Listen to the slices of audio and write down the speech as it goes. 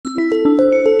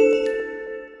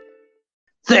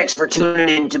Thanks for tuning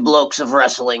in to Blokes of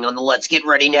Wrestling on the Let's Get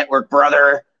Ready Network,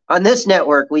 brother. On this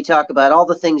network, we talk about all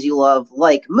the things you love,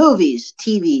 like movies,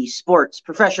 TV, sports,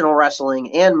 professional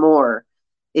wrestling, and more.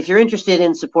 If you're interested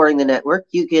in supporting the network,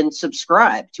 you can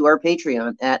subscribe to our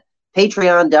Patreon at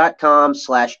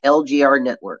patreon.com/LGR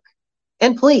Network.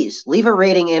 And please leave a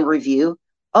rating and review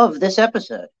of this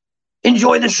episode.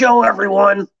 Enjoy the show,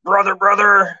 everyone. Brother.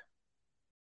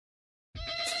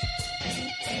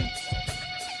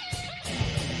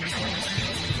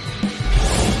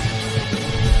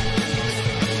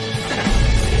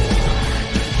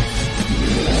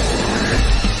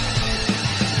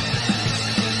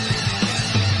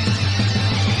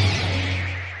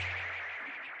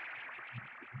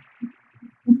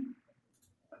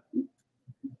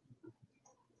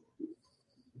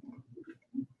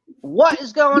 What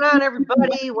is going on,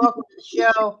 everybody? Welcome to the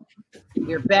show.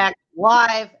 We're back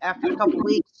live after a couple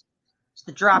weeks. It's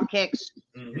the Dropkicks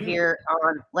here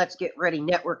on Let's Get Ready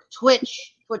Network,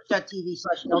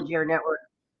 twitch.tv/LGR Network.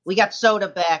 We got Soda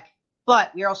back,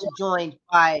 but we're also joined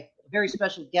by a very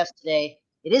special guest today.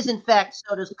 It is, in fact,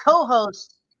 Soda's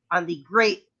co-host on the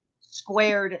great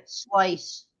Squared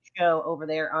Slice show over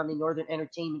there on the Northern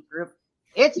Entertainment Group.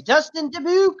 It's Dustin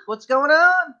Dubuque. What's going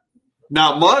on?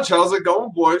 Not much. How's it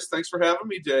going, boys? Thanks for having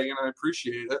me, Dagan. I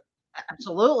appreciate it.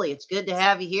 Absolutely. It's good to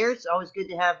have you here. It's always good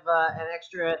to have an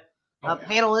extra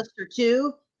panelist or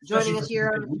two joining us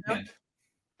here on the show.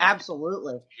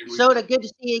 Absolutely. Soda, good to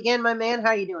see you again, my man.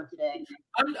 How are you doing today?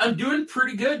 I'm doing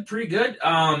pretty good.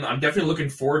 I'm definitely looking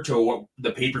forward to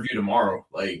the pay-per-view tomorrow.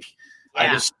 I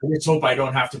just hope I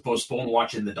don't have to postpone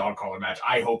watching the dog collar match.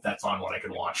 I hope that's on what I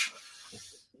can watch.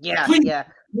 Yeah, Please, yeah.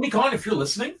 Nick, if you're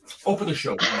listening, open the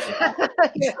show. I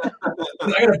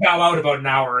gotta bow out about an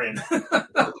hour in.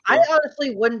 I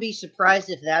honestly wouldn't be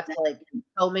surprised if that's like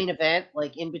co-main event,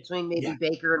 like in between maybe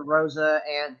Baker and Rosa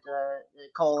and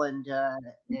Cole and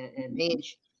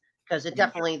Paige, because it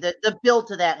definitely the build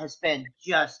to that has been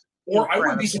just. Or incredible. I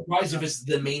wouldn't be surprised if it's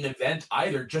the main event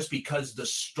either, just because the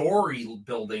story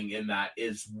building in that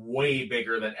is way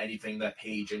bigger than anything that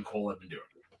Paige and Cole have been doing.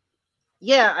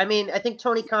 Yeah, I mean, I think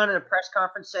Tony Khan in a press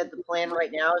conference said the plan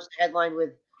right now is to headline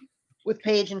with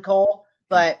Paige and Cole,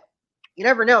 but you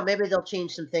never know. Maybe they'll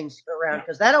change some things around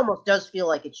because that almost does feel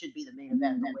like it should be the main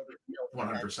event.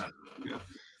 100%.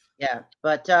 Yeah,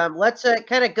 but let's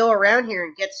kind of go around here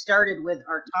and get started with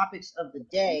our topics of the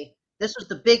day. This was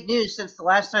the big news since the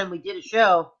last time we did a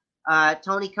show.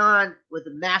 Tony Khan with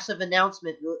a massive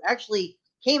announcement who actually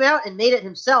came out and made it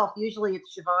himself. Usually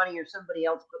it's Shivani or somebody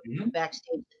else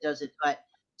backstage that does it. But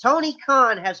Tony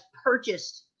Khan has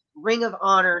purchased Ring of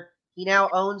Honor. He now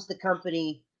owns the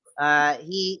company.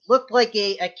 He looked like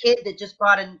a kid that just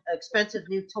bought an expensive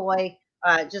new toy,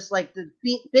 just like the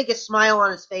biggest smile on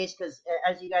his face because,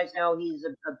 as you guys know, he's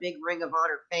a big Ring of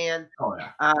Honor fan. Oh,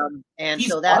 yeah. And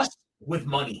he's so that's with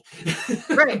money.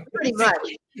 Right, pretty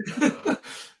much.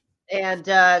 And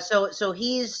so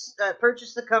he's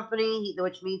purchased the company,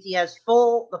 which means he has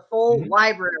the full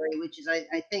library, which is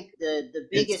I think the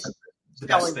biggest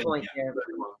selling point there.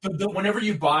 But whenever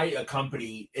you buy a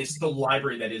company, it's the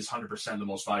library that is 100% the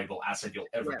most valuable asset you'll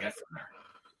ever get from there.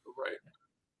 Right.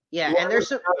 Yeah, well, and there's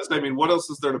what else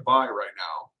is there to buy right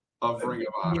now of Ring of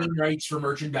Honor? Rights for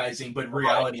merchandising, but in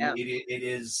reality,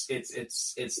 it's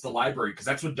the library because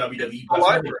that's what WWE bought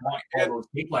all those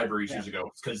tape libraries years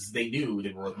ago because they knew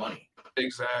they were worth money.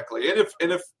 Exactly, and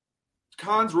if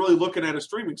Khan's really looking at a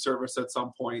streaming service at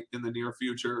some point in the near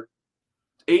future,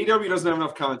 AEW doesn't have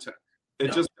enough content.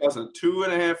 It just doesn't.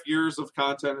 2.5 years of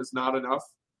content is not enough,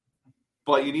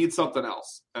 but you need something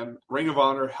else, and Ring of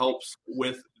Honor helps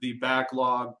with the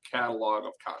backlog catalog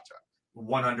of content.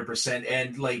 100%.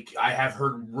 And I have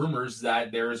heard rumors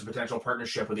that there is a potential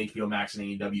partnership with HBO Max and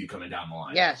AEW coming down the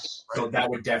line. Yes. So that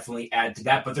would definitely add to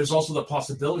that. But there's also the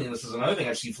possibility, and this is another thing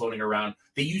I've seen floating around,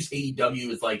 they use AEW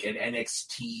as like an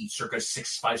NXT circa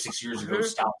 5-6 years ago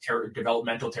style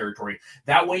developmental territory.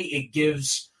 That way it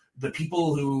gives the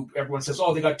people who everyone says,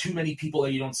 oh, they got too many people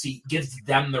that you don't see, gives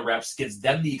them the reps, gives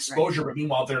them the exposure, but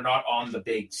meanwhile they're not on the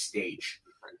big stage.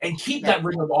 And keep that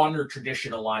Ring of Honor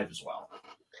tradition alive as well.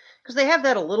 Because they have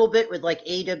that a little bit with like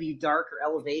AEW Dark or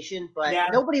Elevation, but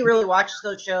nobody really watches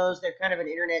those shows. They're kind of an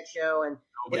internet show. And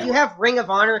if you have Ring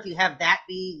of Honor, if you have that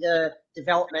be the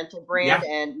developmental brand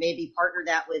and maybe partner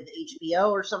that with HBO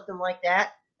or something like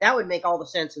that, that would make all the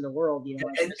sense in the world. You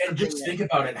know, and just think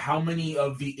about it. How many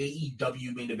of the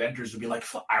AEW main eventers would be like,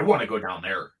 I want to go down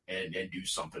there and do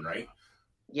something, right?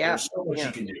 Yeah. There's so much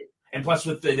you can do. And plus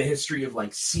with the history of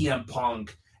like CM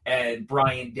Punk and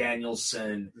Bryan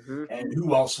Danielson, and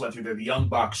who else went through there? The Young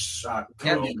Bucks,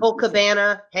 Colt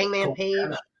Cabana, Hangman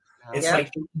Page. It's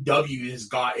like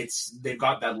AEW they've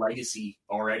got that legacy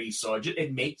already, so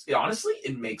it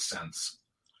makes sense.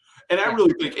 And I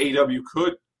really think AEW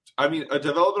could. I mean, a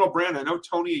developmental brand. I know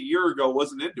Tony a year ago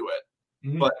wasn't into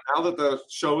it, but now that the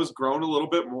show has grown a little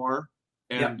bit more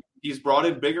and he's brought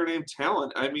in bigger name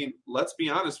talent, I mean, let's be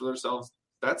honest with ourselves.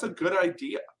 That's a good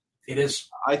idea. It is.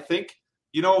 I think,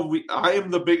 I am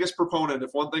the biggest proponent. If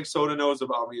one thing Soda knows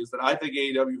about me is that I think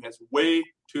AEW has way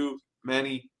too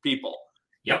many people.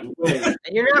 Yep. And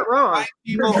you're not wrong.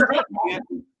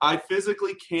 I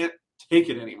physically can't take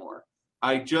it anymore.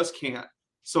 I just can't.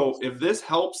 So if this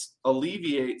helps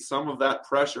alleviate some of that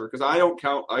pressure, because I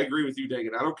agree with you,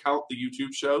 Dagan. I don't count the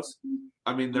YouTube shows.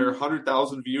 I mean, they're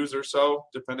 100,000 views or so,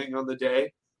 depending on the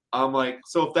day. I'm like,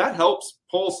 so if that helps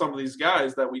pull some of these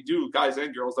guys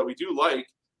and girls that we do like,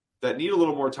 that need a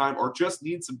little more time or just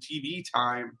need some TV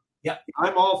time,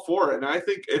 I'm all for it. And I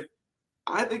think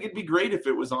it'd be great if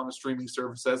it was on a streaming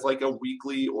service as like a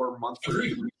weekly or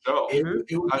monthly show. It would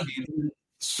be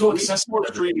so accessible. More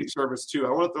streaming service too.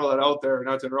 I want to throw that out there,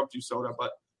 not to interrupt you, Soda,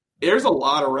 but there's a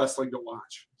lot of wrestling to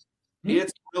watch.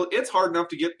 It's hard enough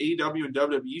to get AEW and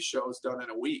WWE shows done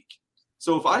in a week.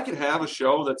 So if I could have a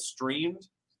show that's streamed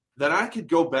that I could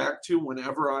go back to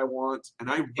whenever I want, and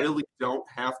I really don't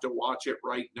have to watch it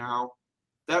right now,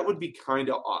 that would be kind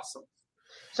of awesome.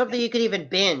 Something you could even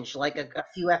binge, like a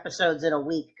few episodes in a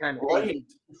week kind of thing.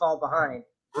 You fall behind.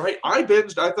 Right. I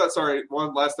binged.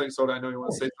 One last thing, Soda, I know you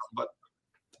want to say something, but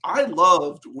I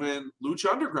loved when Lucha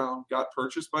Underground got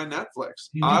purchased by Netflix.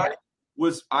 I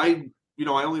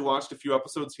only watched a few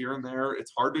episodes here and there.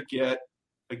 It's hard to get.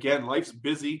 Again, life's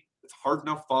busy. It's hard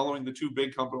enough following the two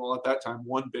big companies. Well, at that time,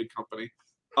 one big company.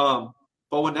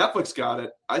 But when Netflix got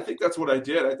it, I think that's what I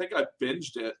did. I think I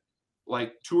binged it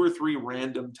like 2 or 3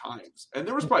 random times. And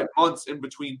there was probably months in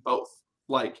between both.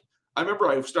 Like, I remember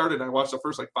I watched the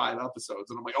first 5 episodes,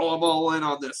 and I'm like, oh, I'm all in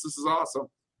on this. This is awesome.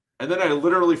 And then I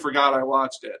literally forgot I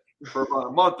watched it for about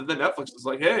a month. And then Netflix was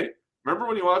like, hey, remember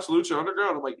when you watched Lucha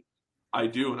Underground? I'm like, I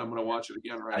do, and I'm going to watch it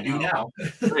again right now.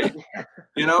 I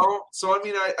do now. So, I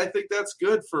mean, I think that's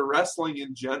good for wrestling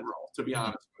in general, to be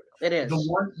honest with you. It is.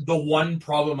 The one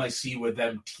problem I see with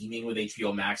them teaming with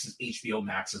HBO Max is HBO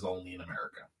Max is only in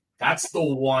America. That's the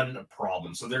one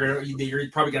problem. So you're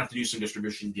probably going to have to do some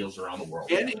distribution deals around the world.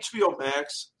 And HBO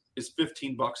Max is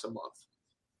 $15 a month.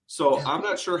 So I'm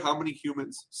not sure how many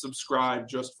humans subscribe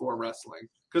just for wrestling.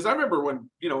 Because I remember when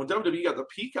WWE got the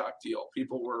Peacock deal,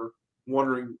 people were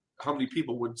wondering how many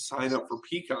people would sign up for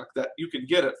Peacock that you can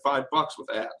get at $5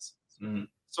 with ads. Mm-hmm.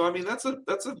 So I mean that's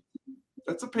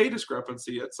a pay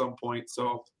discrepancy at some point.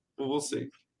 So we'll see.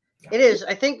 It is.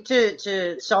 I think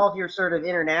to solve your sort of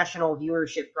international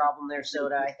viewership problem there,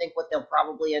 Soda, I think what they'll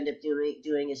probably end up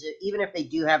doing is that even if they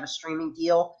do have a streaming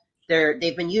deal,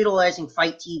 they've been utilizing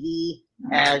Fight TV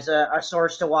as a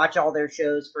source to watch all their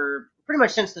shows for pretty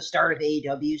much since the start of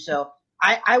AEW. So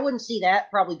I wouldn't see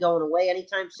that probably going away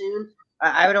anytime soon.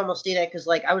 I would almost see that because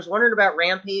I was wondering about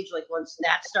Rampage, once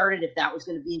that started, if that was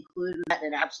going to be included in that,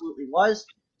 and it absolutely was.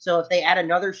 So if they add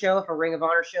another show, if a Ring of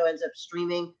Honor show ends up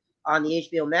streaming on the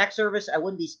HBO Max service, I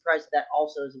wouldn't be surprised if that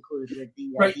also is included with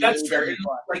the right. That's fair.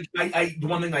 The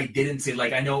one thing I didn't say,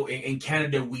 I know in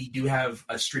Canada we do have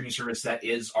a streaming service that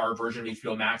is our version of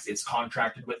HBO Max. It's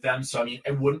contracted with them, so I mean,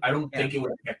 I don't think it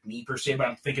would affect me per se, but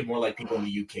I'm thinking more like people in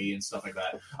the UK and stuff like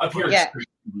that. Up here,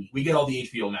 we get all the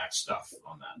HBO Max stuff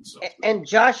on that. So. And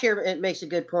Josh here it makes a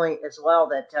good point as well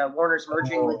that Warner's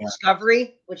merging with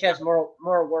Discovery, which has more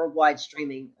worldwide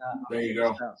streaming. There you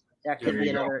go. So that could be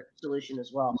another solution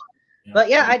as well. Yeah.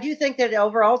 But I do think that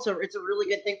overall it's a really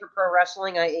good thing for pro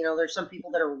wrestling. There's some people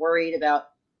that are worried about,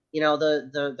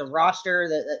 the roster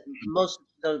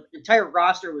the entire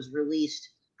roster was released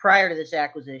prior to this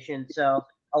acquisition. So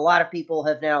a lot of people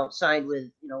have now signed with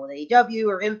AEW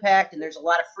or Impact, and there's a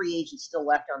lot of free agents still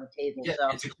left on the table. Yeah, so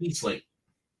it's a clean slate.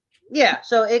 Yeah,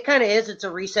 so it kind of is. It's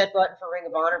a reset button for Ring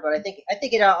of Honor, but I think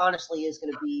it honestly is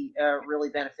going to be really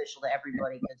beneficial to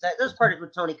everybody. Because that's part of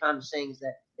what Tony Khan was saying is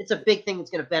that it's a big thing that's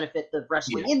going to benefit the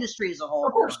wrestling industry as a whole.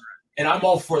 Of course. And I'm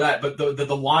all for that, but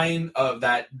the line of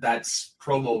that's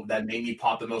promo that made me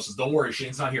pop the most is, "Don't worry,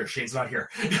 Shane's not here. Shane's not here."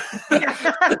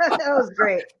 That was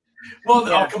great. Well,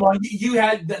 come on, you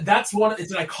had that's one.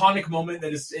 It's an iconic moment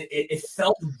that is. It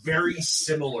felt very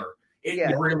similar.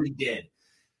 It really did.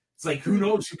 It's like, who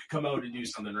knows who could come out and do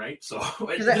something, right? So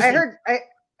I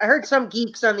heard some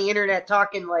geeks on the internet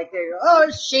talking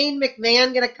is Shane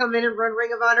McMahon going to come in and run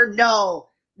Ring of Honor? No.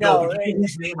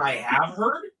 Whose name I have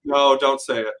heard? No, don't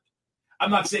say it.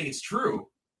 I'm not saying it's true,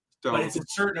 don't. But it's a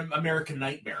certain American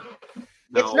nightmare.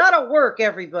 It's not a work,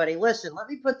 everybody. Listen, let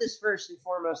me put this first and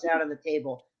foremost out on the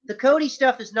table. The Cody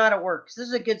stuff is not a work. This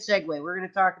is a good segue. We're going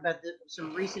to talk about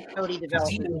some recent Cody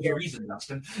development. Your reason,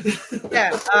 Dustin.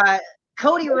 Yeah,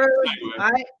 Cody Rhodes.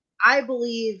 I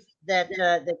believe that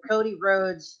Cody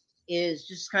Rhodes is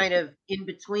just kind of in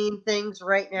between things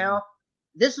right now.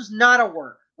 This is not a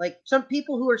work. Like, some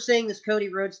people who are saying this Cody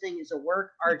Rhodes thing is a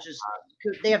work are just,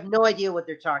 they have no idea what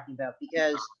they're talking about,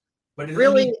 because but it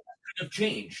really could have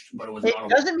changed. But it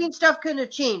doesn't mean stuff couldn't have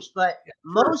changed, but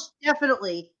most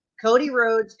definitely Cody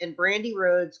Rhodes and Brandy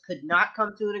Rhodes could not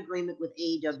come to an agreement with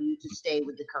AEW to stay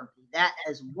with the company. That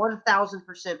is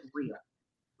 1,000% real.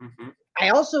 Mm-hmm. I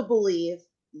also believe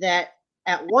that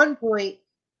at one point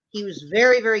he was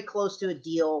very, very close to a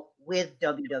deal with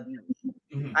WWE.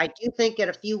 Mm-hmm. I do think that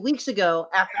a few weeks ago,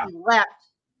 after he left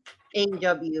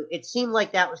AEW, it seemed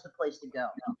like that was the place to go.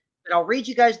 But I'll read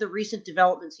you guys the recent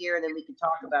developments here, and then we can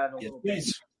talk about it a little bit.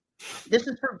 This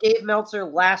is from Dave Meltzer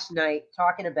last night,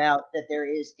 talking about that there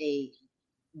is a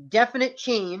definite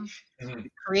change. Mm-hmm.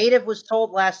 Creative was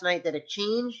told last night that a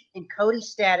change in Cody's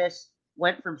status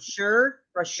went from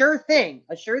a sure thing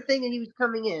that he was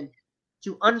coming in,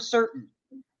 to uncertain.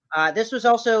 This was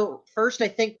also first, I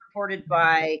think, reported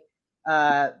by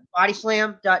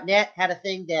Bodyslam.net, had a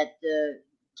thing that the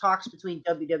talks between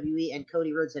WWE and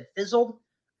Cody Rhodes had fizzled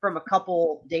from a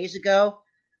couple days ago.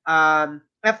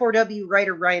 F4W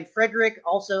writer Ryan Frederick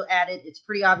also added, it's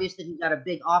pretty obvious that he got a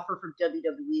big offer from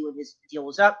WWE when his deal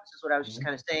was up. This is what I was just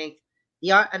kind of saying.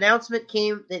 The announcement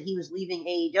came that he was leaving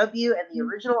AEW, and the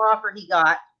original offer he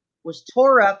got was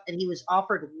tore up, and he was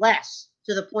offered less,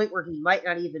 to the point where he might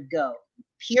not even go.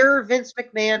 Pure Vince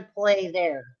McMahon play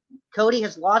there. Cody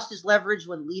has lost his leverage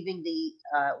when leaving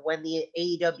when the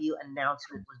AEW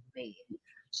announcement was made.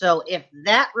 So if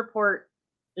that report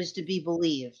is to be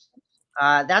believed,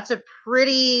 that's a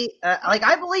pretty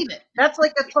I believe it. That's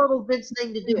like a total Vince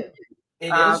thing to do. It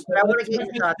is. But I want to get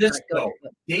your thoughts on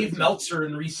it. Dave Meltzer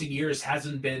in recent years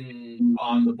hasn't been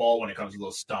on the ball when it comes to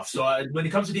those stuff. So when it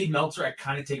comes to Dave Meltzer, I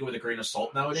kind of take it with a grain of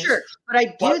salt nowadays. Sure, but I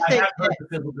think I have heard the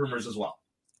fizzled rumors as well.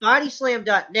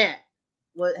 Bodyslam.net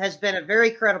has been a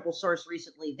very credible source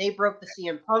recently. They broke the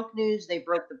CM Punk news. They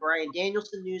broke the Bryan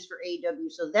Danielson news for AEW.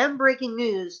 So them breaking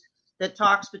news that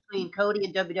talks between Cody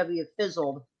and WWE have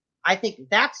fizzled, I think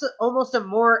that's almost a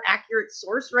more accurate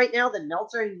source right now than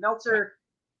Meltzer. And Meltzer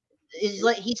is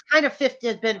he's kind of has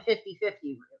been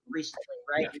 50-50 recently,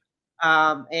 right?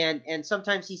 Yeah. And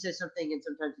sometimes he says something and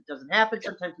sometimes it doesn't happen.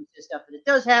 Sometimes he says stuff and it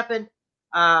does happen.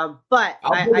 But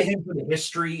I'll put him for the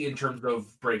history in terms of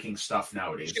breaking stuff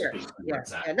nowadays. Sure.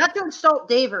 Yeah. Not to insult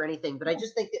Dave or anything, but I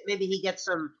just think that maybe he gets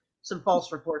some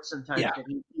false reports sometimes that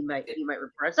he might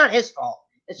report. It's not his fault.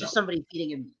 It's just somebody feeding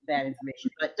him bad information.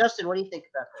 But Dustin, what do you think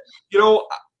about this?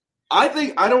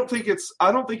 I don't think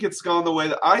it's gone the way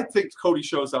that I think Cody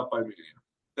shows up by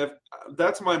Mania.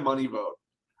 That's my money vote.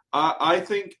 I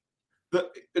think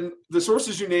the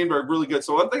sources you named are really good.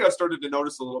 So one thing I started to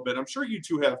notice a little bit, I'm sure you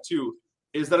two have too,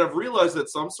 is that I've realized that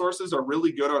some sources are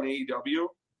really good on AEW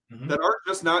that aren't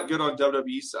just not good on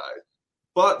WWE side.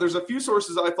 But there's a few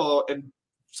sources I follow, and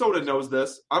Soda knows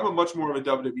this. I'm a much more of a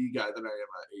WWE guy than I am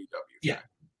at AEW. Yeah.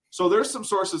 So there's some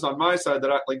sources on my side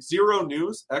that I like. Zero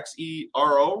News,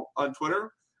 XERO on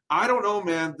Twitter. I don't know,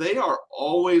 man. They are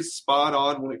always spot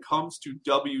on when it comes to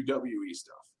WWE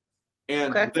stuff,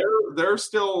 and they're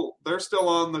still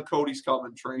on the Cody's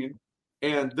coming train,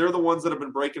 and they're the ones that have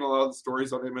been breaking a lot of the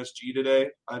stories on MSG today.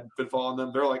 I've been following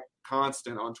them. They're like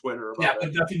constant on Twitter about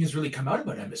but nothing has really come out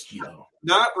about MSG though.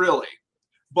 Not really,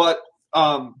 but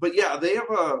yeah, they have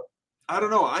I don't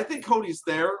know. I think Cody's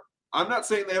there. I'm not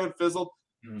saying they haven't fizzled.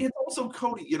 It's also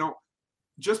Cody,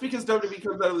 just because WWE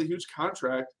comes out with a huge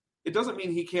contract, it doesn't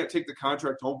mean he can't take the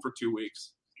contract home for 2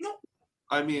 weeks. No.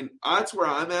 I mean, that's where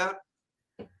I'm at.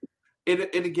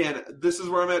 And again, this is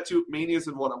where I'm at too. Mania's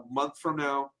in a month from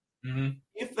now. Mm-hmm.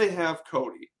 If they have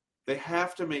Cody, they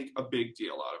have to make a big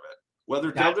deal out of it.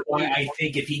 Whether that's why I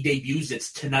think if he debuts,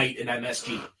 it's tonight in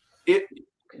MSG.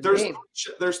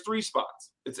 There's 3 spots.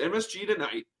 It's MSG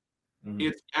tonight. Mm-hmm.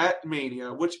 It's at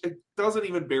Mania, which it doesn't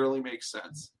even barely make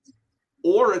sense.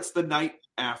 Or it's the night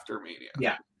after Mania.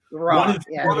 Yeah. Right.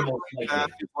 That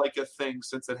is like a thing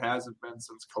since it hasn't been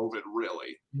since COVID,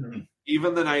 really. Mm-hmm.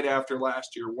 Even the night after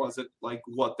last year wasn't like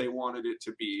what they wanted it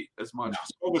to be as much.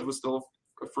 No. COVID was still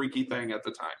a freaky thing at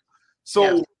the time.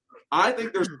 So I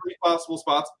think there's 3 possible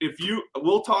spots.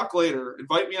 We'll talk later.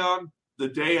 Invite me on the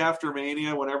day after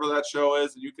Mania, whenever that show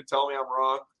is, and you can tell me I'm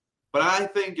wrong. But I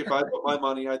think if I put my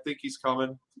money, I think he's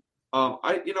coming. When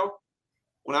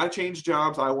I change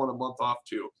jobs, I want a month off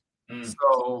too.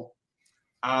 So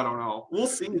I don't know. We'll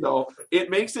see, though. It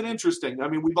makes it interesting. I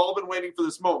mean, we've all been waiting for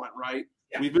this moment, right?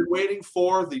 Yeah. We've been waiting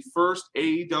for the first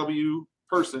AEW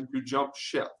person who jumped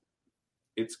ship.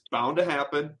 It's bound to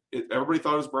happen. Everybody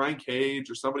thought it was Brian Cage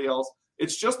or somebody else.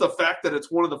 It's just the fact that it's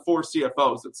one of the 4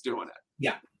 CFOs that's doing it.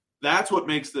 Yeah. That's what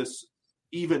makes this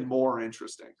even more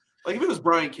interesting. Like, if it was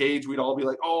Brian Cage, we'd all be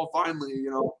like, oh, finally,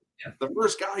 the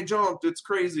first guy jumped. It's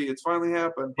crazy. It's finally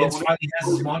happened. But it's finally has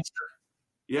his monster.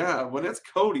 Yeah, when it's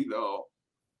Cody, though,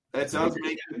 that does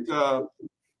make it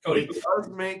It does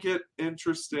make it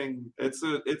interesting. It's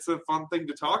a fun thing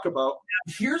to talk about.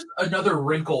 Here's another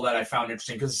wrinkle that I found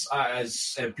interesting, because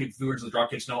as viewers of the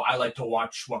Dropkicks know, I like to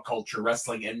watch What Culture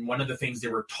Wrestling, and one of the things they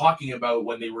were talking about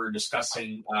when they were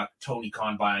discussing Tony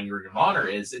Khan buying Ring of Honor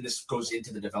is, and this goes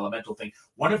into the developmental thing,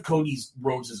 one of Cody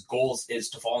Rhodes' goals is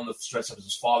to follow in the footsteps of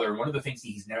his father, and one of the things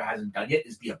he hasn't done yet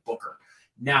is be a booker.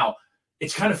 Now,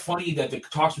 it's kind of funny that the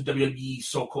talks with WWE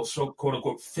so quote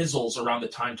unquote fizzles around the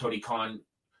time Tony Khan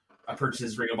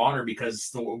purchases Ring of Honor,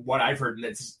 because what I've heard, and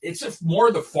it's more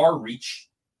the far reach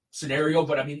scenario,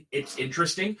 but I mean, it's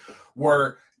interesting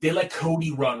where they let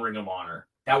Cody run Ring of Honor.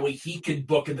 That way he can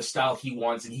book in the style he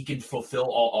wants and he can fulfill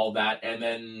all that and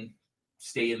then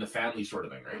stay in the family sort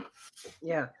of thing, right?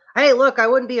 Yeah. Hey, look, I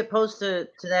wouldn't be opposed to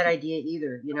that idea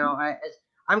either.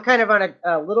 I'm kind of on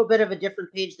a little bit of a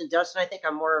different page than Dustin. I think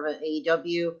I'm more of an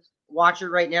AEW watcher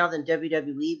right now than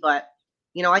WWE, but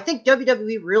I think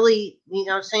WWE really,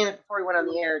 I was saying it before we went on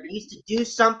the air, needs to do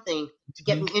something to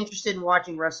get me interested in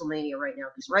watching WrestleMania right now.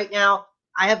 Because right now,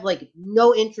 I have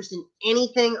no interest in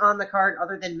anything on the card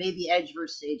other than maybe Edge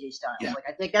versus AJ Styles. Yeah.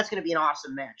 I think that's going to be an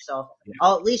awesome match. So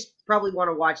I'll at least probably want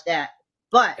to watch that.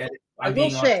 But I will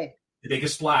say, the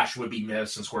biggest splash would be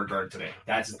Madison Square Garden today.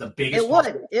 That's the biggest.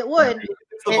 It would.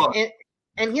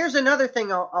 And here's another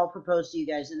thing I'll propose to you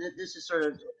guys, and this is sort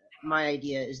of my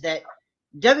idea, is that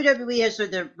WWE has, so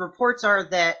the reports are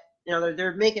that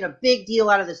they're making a big deal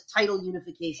out of this title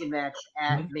unification match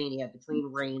at Mania between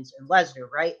Reigns and Lesnar,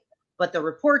 right? But the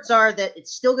reports are that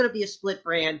it's still going to be a split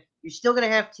brand. You're still going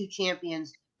to have 2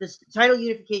 champions. This title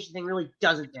unification thing really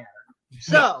doesn't matter.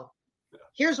 So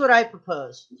here's what I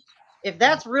propose. If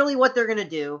that's really what they're going to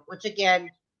do, which again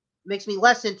makes me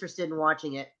less interested in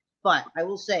watching it, but I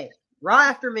will say, Raw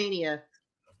after Mania,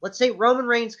 let's say Roman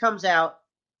Reigns comes out.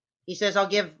 He says, I'll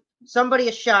give somebody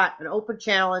a shot, an open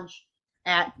challenge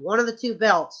at one of the 2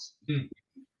 belts.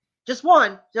 Just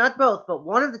one, not both, but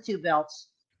one of the 2 belts.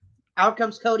 Out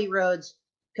comes Cody Rhodes.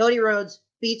 Cody Rhodes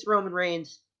beats Roman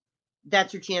Reigns.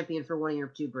 That's your champion for one of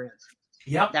your 2 brands.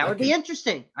 Yep. That would be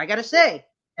interesting. I got to say,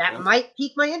 that might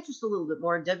pique my interest a little bit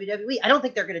more in WWE. I don't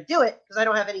think they're going to do it because I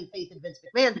don't have any faith in Vince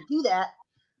McMahon to do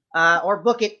that or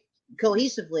book it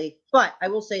cohesively. But I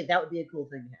will say that would be a cool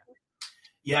thing to have.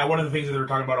 Yeah, one of the things that they were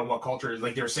talking about on What Culture is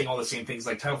they were saying all the same things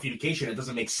like title unification. It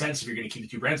doesn't make sense if you're going to keep the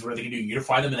 2 brands. What are they going to do?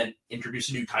 Unify them and then introduce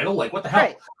a new title? What the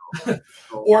hell? Right.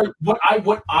 Or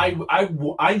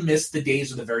I miss the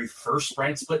days of the very first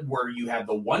brand split where you had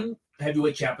the one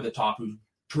heavyweight champ at the top who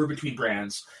toured between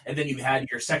brands, and then you had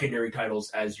your secondary titles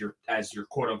as your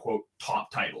quote unquote top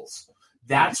titles.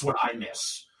 That's what I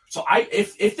miss. So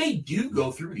if they do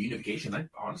go through the unification, I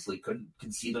honestly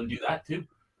can see them do that too.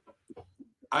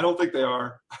 I don't think they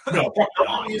are. No,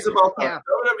 WWE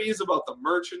is about the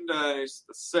merchandise,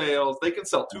 the sales. They can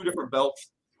sell 2 different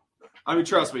belts. I mean,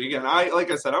 trust me. Again,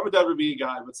 like I said, I'm a WWE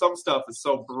guy, but some stuff is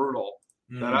so brutal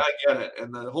that I get it.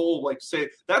 And the whole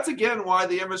that's again why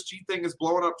the MSG thing is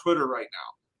blowing up Twitter right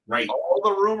now. Right. All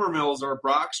the rumor mills are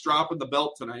Brock's dropping the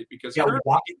belt tonight because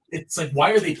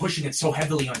why are they pushing it so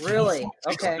heavily on TV? Really?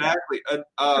 Okay. Exactly. And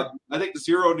I think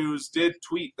Zero News did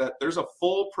tweet that there's a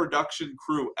full production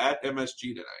crew at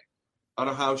MSG tonight on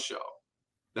a house show.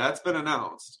 That's been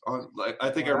announced on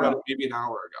I think I read it maybe an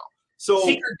hour ago. So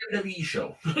secret WWE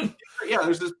show. Yeah,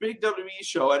 there's this big WWE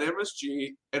show at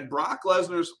MSG, and Brock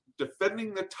Lesnar's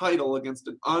defending the title against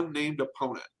an unnamed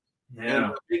opponent. Yeah.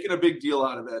 And making a big deal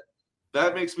out of it.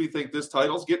 That makes me think this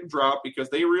title's getting dropped because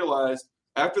they realized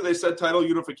after they said title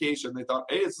unification, they thought,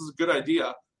 hey, this is a good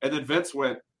idea. And then Vince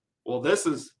went, well, this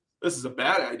is a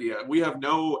bad idea. We have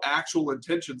no actual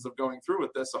intentions of going through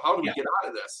with this. So how do we get out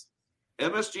of this?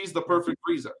 MSG is the perfect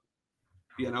reason.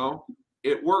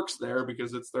 It works there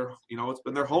because it's their, it's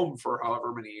been their home for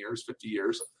however many years, 50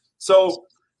 years. So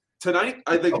tonight,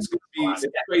 I think it's going to be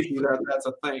crazy that that's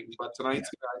a thing. But tonight's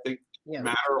going to, I think,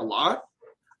 matter a lot.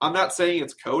 I'm not saying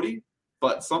it's Cody.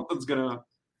 But something's going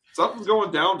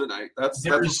down tonight. That's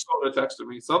what Soda texted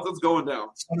me. Something's going down.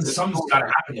 Something's got to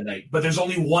happen tonight. But there's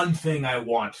only one thing I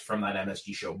want from that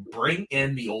MSG show. Bring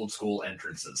in the old school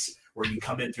entrances where you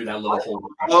come in through that little hole.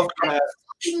 I love that.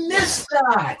 You missed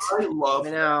that. I love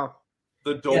that.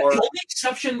 The door. Yeah, the only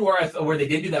exception where they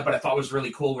did do that, but I thought was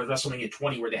really cool, was WrestleMania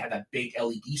 20, where they had that big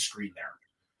LED screen there.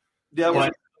 Yeah,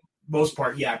 but most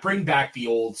part, bring back the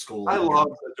old school. I love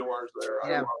the doors there.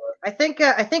 Yeah. I love it.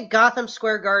 I think Gotham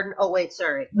Square Garden. Oh wait,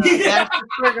 sorry. Madison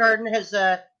Square Garden has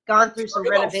gone through some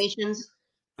renovations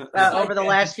over the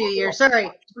last few years. Sorry,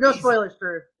 no spoilers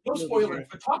for. No spoilers.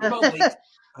 But talk about late.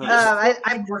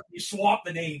 You swap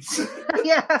the names.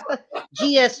 Yeah,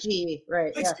 GSG,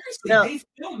 right? Like, yeah. Seriously, they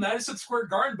filmed Madison Square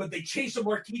Garden, but they changed the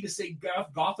marquee to say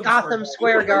Gotham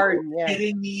Square Garden. Yeah,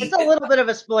 it's a little bit of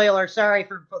a spoiler. Sorry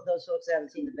for those folks that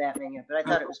haven't seen the Batman yet, but I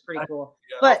thought it was pretty cool.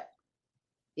 Yeah. But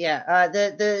yeah,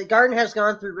 the garden has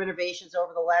gone through renovations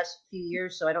over the last few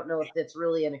years, so I don't know if it's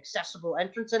really an accessible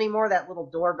entrance anymore. That little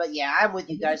door, but yeah, I'm with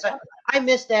you guys. I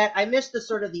missed that. I missed the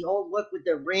sort of the old look with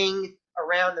the ring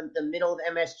around the middle of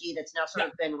MSG that's now sort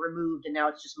of been removed, and now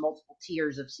it's just multiple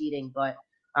tiers of seating. But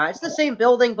it's the same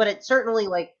building, but it certainly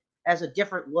has a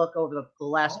different look over the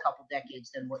last couple decades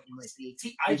than what you might be.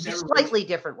 It's a slightly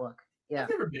different look. Yeah. I've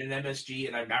never been in MSG,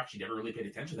 and I've actually never really paid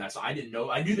attention to that, so I didn't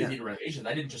know. I knew they needed renovations.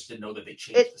 I didn't know that they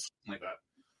changed something like that.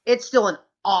 It's still an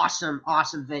awesome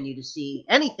venue to see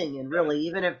anything in, really,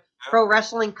 even if pro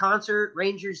wrestling, concert,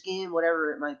 Rangers game,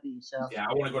 whatever it might be. So yeah,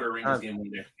 I want to go to a Rangers game one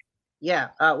day. Yeah,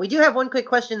 we do have one quick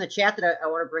question in the chat that I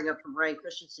want to bring up from Ryan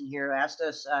Christensen here, who asked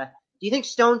us, do you think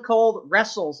Stone Cold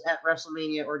wrestles at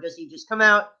WrestleMania, or does he just come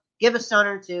out, give a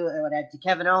stunner to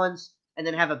Kevin Owens, and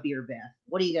then have a beer bath?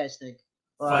 What do you guys think?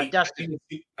 Dustin?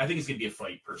 I think it's going to be a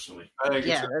fight, personally. I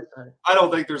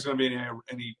don't think there's going to be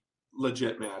any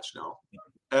legit match now,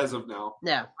 as of now.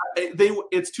 No.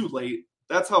 It's too late.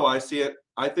 That's how I see it.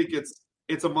 I think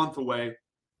it's a month away.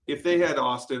 If they had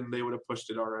Austin, they would have pushed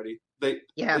it already.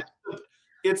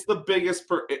 It's the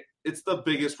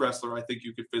biggest wrestler I think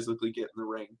you could physically get in the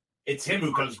ring. It's him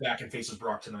who comes back and faces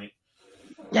Brock tonight.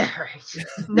 Yeah, right.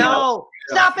 No,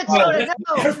 stop it, Soda.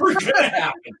 No, never gonna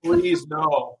happen. Please,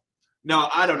 no. No,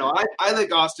 I don't know. I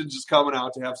think Austin's just coming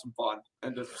out to have some fun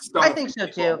and to start. I think so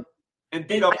too. And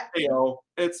beat up KO.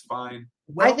 It's fine.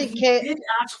 Well, I think he did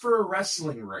ask for a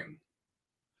wrestling ring.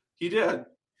 He did.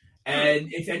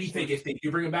 And if anything, if they do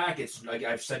bring him back, it's like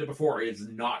I've said it before, it's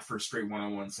not for a straight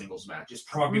one-on-one singles match. It's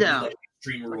probably like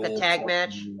Extreme Rules, a tag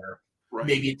match, right.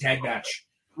 Maybe a tag match.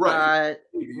 Right.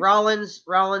 Rollins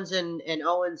and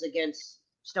Owens against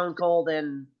Stone Cold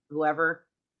and whoever.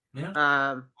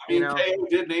 Yeah. KO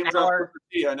did name drop Booker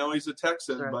T. I know he's a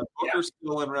Texan, but Booker's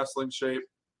still in wrestling shape.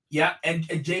 Yeah, and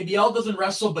JBL doesn't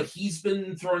wrestle, but he's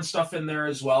been throwing stuff in there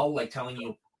as well, like telling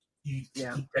you keep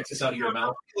Texas out of your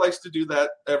mouth. He likes to do that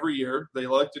every year. They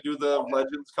like to do the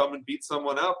legends come and beat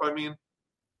someone up. I mean,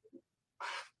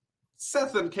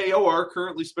 Seth and KO are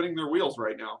currently spinning their wheels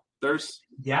right now. There's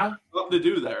something to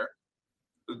do there.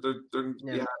 I don't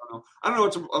know. I don't know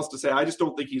what else to say. I just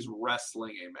don't think he's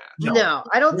wrestling a match. No,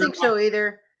 I don't think so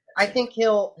either. I think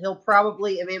he'll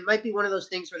probably. I mean, it might be one of those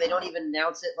things where they don't even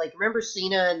announce it. Like, remember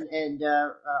Cena and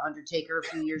Undertaker a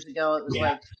few years ago? It was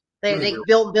like they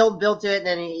built to it, and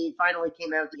then he finally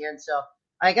came out at the end. So,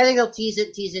 I think they'll tease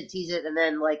it, and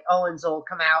then like Owens will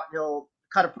come out and he'll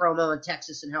cut a promo in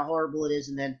Texas and how horrible it is,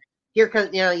 and then here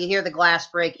comes you hear the glass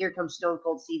break. Here comes Stone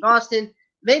Cold Steve Austin.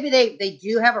 Maybe they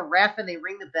do have a ref and they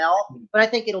ring the bell, but I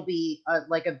think it'll be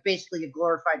basically a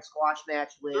glorified squash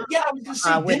match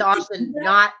with Austin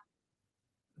not.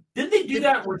 Didn't they do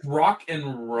that with Rock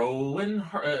and Rowan?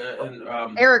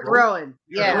 Eric Rowan,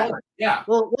 yeah.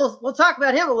 We'll talk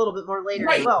about him a little bit more later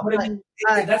as well. But I mean,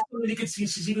 that's something they could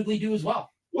conceivably do as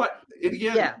well. What?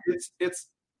 It's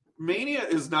Mania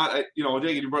is not.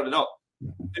 Dagan, you brought it up.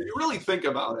 If you really think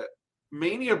about it,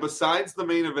 Mania, besides the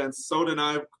main events, Soda and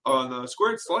I on the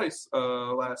Squared Slice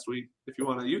last week, if you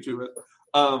want to YouTube it,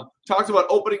 talked about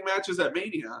opening matches at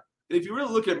Mania. And if you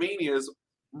really look at Manias,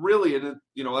 really, and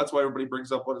that's why everybody brings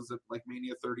up, what is it, like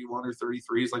Mania 31 or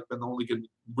 33 is like been the only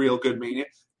real good Mania.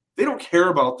 They don't care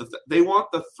about they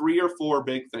want the 3 or 4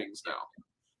 big things now.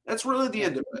 That's really the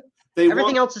end of it.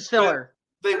 Everything else is filler.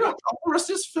 They want the rest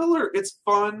is filler. It's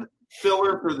fun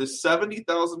filler for the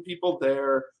 70,000 people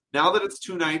there. Now that it's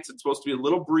 2 nights, it's supposed to be a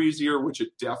little breezier, which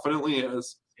it definitely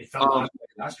is. It felt like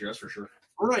last year, that's for sure.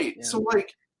 Right. Yeah. So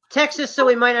Texas, so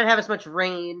we might not have as much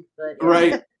rain, but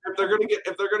right. If they're gonna get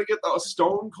the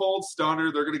Stone Cold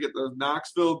Stunner, they're gonna get the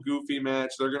Knoxville Goofy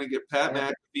match. They're gonna get Pat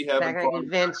McAfee having fun.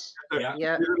 Vince. They're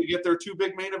gonna get their 2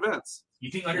 big main events. You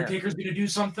think Undertaker's gonna do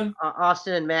something?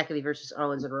 Austin and McAfee versus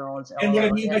Owens and Rollins. And what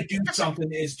I mean by do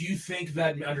something is, do you think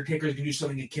that Undertaker's gonna do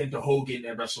something akin to Hogan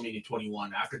at WrestleMania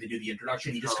 21 after they do the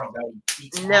introduction? He just comes out and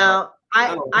beats. No,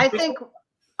 I think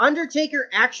Undertaker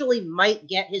actually might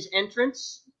get his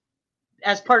entrance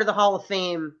as part of the Hall of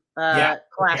Fame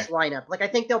class lineup. Like I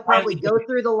think they'll probably go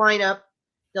through the lineup.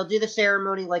 They'll do the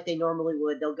ceremony like they normally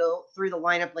would. They'll go through the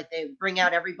lineup like they bring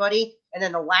out everybody, and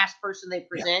then the last person they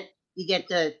present, you get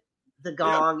the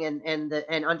gong and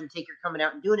Undertaker coming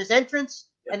out and doing his entrance,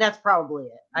 and that's probably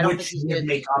it. I don't think he's going to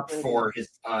make up for his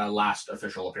last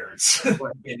official appearance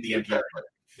in the MGR.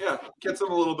 Yeah, gets him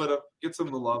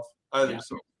the love. I think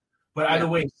so. But either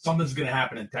way, something's going to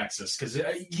happen in Texas because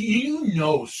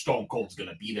Stone Cold's going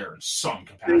to be there in some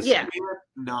capacity. Yeah,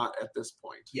 not at this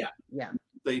point. Yeah.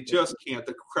 They just can't.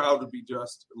 The crowd would be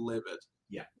just livid.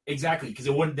 Yeah, exactly. Because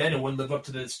it wouldn't live up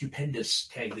to the stupendous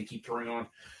tag they keep throwing on.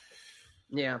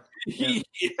 Yeah.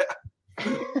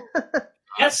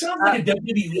 That sounds like a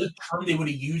WWE term they would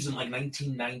have used in like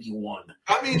 1991.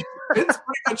 I mean, Vince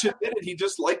pretty much admitted he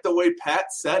just liked the way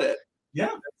Pat said it.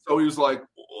 Yeah. So he was like,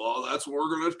 well, that's what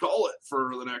we're going to call it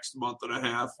for the next month and a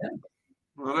half. Yeah.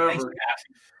 Whatever.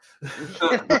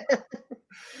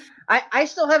 I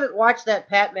still haven't watched that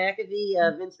Pat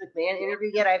McAfee Vince McMahon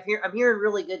interview yet. I'm hearing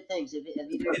really good things. Have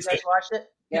either of you guys watched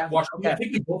it? Yeah. I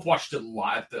think we both watched it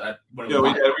live. We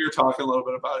were talking a little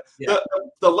bit about it. Yeah.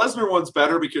 The Lesnar one's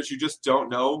better because you just don't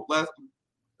know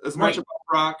as much about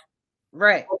Brock.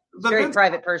 Right. Very Vince,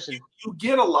 private person. You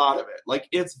get a lot of it. Like,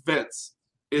 it's Vince.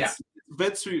 It's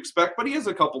Vince who you expect, but he has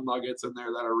a couple nuggets in there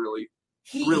that are really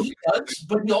He does,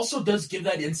 but he also does give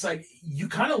that insight. You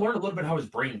kind of learn a little bit how his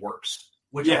brain works,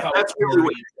 which I thought that's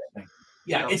really interesting.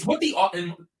 Yeah, it's what the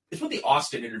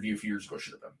Austin interview a few years ago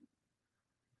should have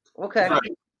been. Okay.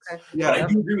 Right. Okay. Yeah, but I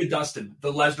do agree with Dustin.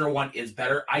 The Lesnar one is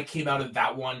better. I came out of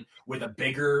that one with a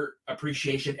bigger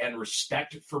appreciation and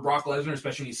respect for Brock Lesnar,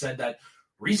 especially when he said that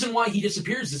reason why he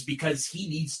disappears is because he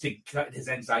needs to cut his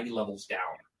anxiety levels down.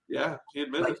 Yeah, he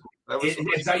admitted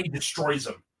anxiety destroys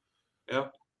him. Yeah.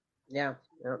 Yeah.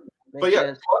 But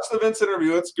watch the Vince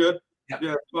interview. It's good.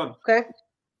 Yeah, it's fun. Okay.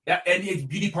 Yeah, and the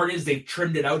beauty part is they've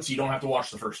trimmed it out so you don't have to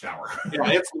watch the first hour.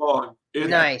 Yeah, it's long.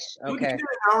 Nice. Okay. You can do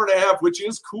an hour and a half, which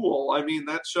is cool. I mean,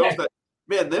 that shows that,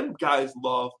 man, them guys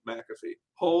love McAfee.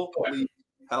 Holy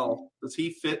hell. Does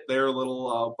he fit their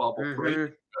little bubble? Mm-hmm. Pretty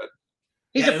good.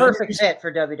 He's a perfect fit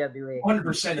for WWE.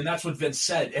 100%, and that's what Vince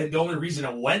said. And the only reason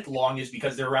it went long is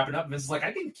because they were wrapping up. Vince is like,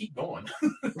 I can keep going.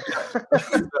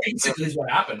 Basically is what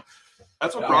happened.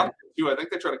 That's what Brock did, too. I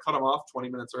think they tried to cut him off 20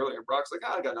 minutes earlier. Brock's like,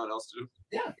 I got nothing else to do.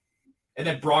 Yeah. And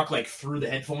then Brock, threw the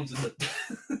headphones in the...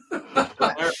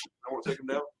 I won't take him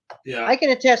down. Yeah. I can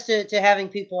attest to having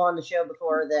people on the show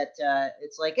before that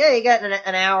it's like, hey, you got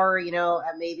an hour,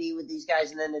 maybe with these guys,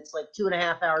 and then it's like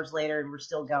 2.5 hours later, and we're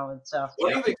still going. So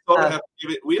what do you think?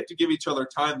 We have to give each other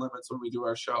time limits when we do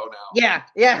our show Yeah,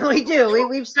 now. we do.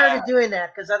 We've started doing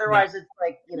that because otherwise it's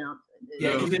like,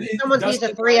 someone sees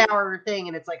a 3-hour thing,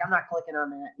 and it's like, I'm not clicking on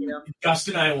that.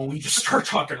 Dustin and I, when we just start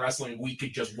talking wrestling, we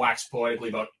could just wax poetically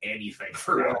about anything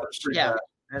for hours. Yeah,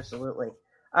 absolutely.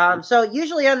 So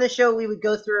usually on this show, we would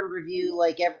go through and review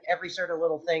like every sort of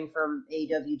little thing from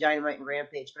AEW, Dynamite, and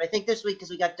Rampage. But I think this week, because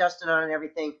we got Dustin on and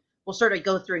everything, we'll sort of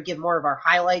go through and give more of our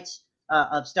highlights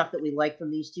of stuff that we like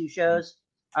from these two shows.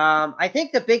 I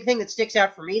think the big thing that sticks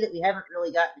out for me that we haven't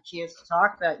really gotten a chance to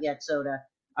talk about yet, Soda,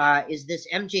 is this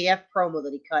MJF promo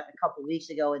that he cut a couple weeks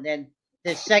ago, and then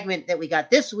this segment that we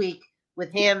got this week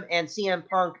with him and CM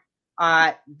Punk.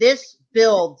 This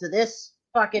build to this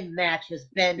fucking match has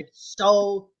been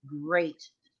so great,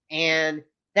 and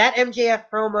that MJF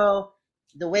promo,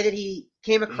 the way that he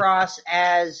came across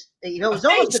as it was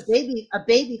almost a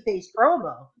baby face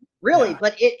promo, really.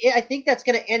 But I think that's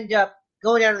going to end up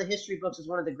going down in the history books as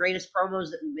one of the greatest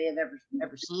promos that we may have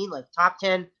ever seen, like top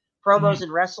 10 promos in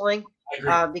wrestling.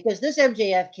 Because this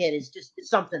MJF kid is just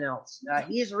something else.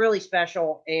 He is really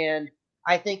special, and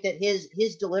I think that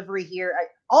his delivery here,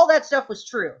 all that stuff was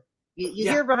true.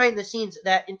 You hear behind the scenes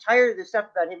the stuff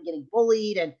about him getting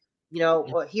bullied and,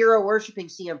 hero worshiping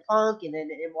CM Punk and then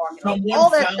him walking. All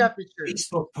that stuff is true.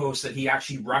 Facebook post that he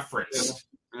actually referenced.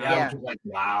 Yeah. Like,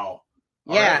 wow.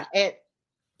 And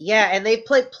they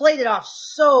played it off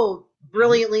so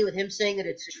brilliantly with him saying that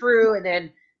it's true, and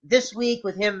then this week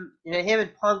with him, him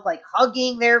and Punk like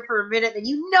hugging there for a minute, and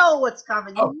what's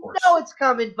coming. It's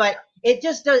coming, but it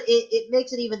just does. It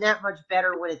makes it even that much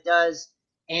better when it does.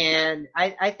 And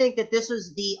I think that this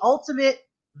was the ultimate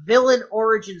villain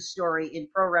origin story in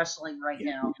pro wrestling right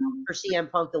now for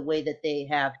CM Punk, the way that they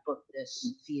have booked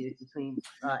this feud between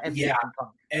MJF and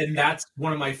Punk. And that's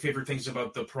one of my favorite things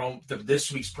about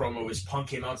this week's promo is Punk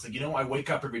came out and said, I wake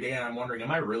up every day and I'm wondering,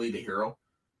 am I really the hero?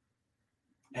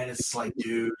 And it's like,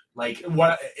 dude, like I'm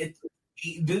going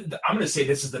to say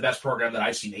this is the best program that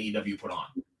I've seen AEW put on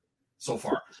so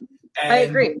far. And I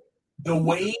agree. The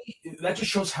way that just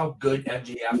shows how good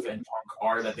MJF and Punk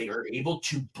are that they are able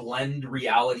to blend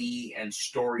reality and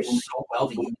story so well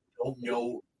that you don't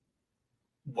know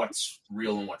what's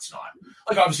real and what's not.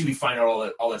 Like, obviously, we find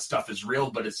out all that stuff is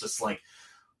real, but it's just like,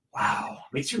 wow,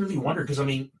 makes you really wonder. Because I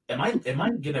mean, am I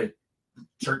gonna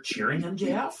start cheering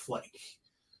MJF? Like,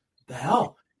 the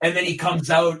hell? And then he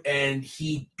comes out and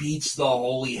he beats the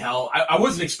holy hell. I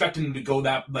wasn't expecting him to go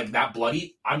that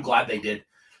bloody. I'm glad they did.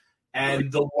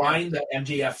 And the line that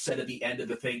MJF said at the end of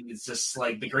the thing is just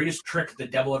like, the greatest trick the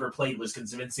devil ever played was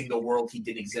convincing the world he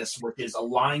didn't exist, which is a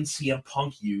line CM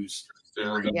Punk used.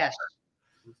 Yes.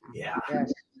 Yeah.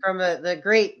 Yes. From the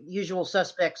great Usual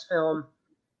Suspects film.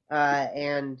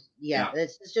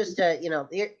 It's just,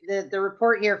 the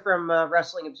report here from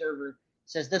Wrestling Observer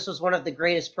says this was one of the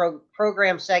greatest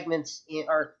program segments,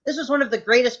 this was one of the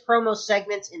greatest promo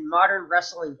segments in modern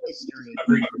wrestling history.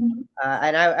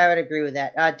 And I would agree with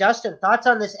that. Dustin, thoughts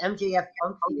on this MJF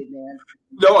Punk feud, man?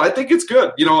 No, I think it's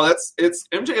good. It's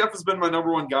MJF has been my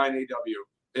number one guy in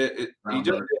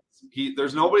AEW.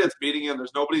 There's nobody that's beating him.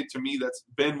 There's nobody to me that's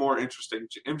been more interesting.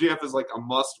 MJF is like a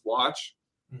must watch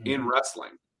in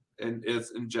wrestling and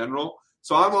is in general.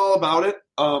 So I'm all about it.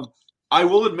 I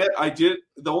will admit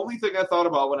the only thing I thought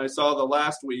about when I saw the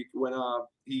last week when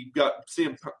he got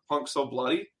CM Punk so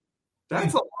bloody,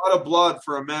 that's a lot of blood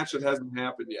for a match that hasn't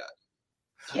happened yet.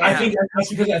 Yeah. I think that's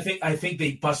because I think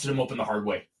they busted him open the hard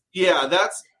way. Yeah,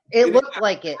 it looked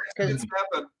like it. It's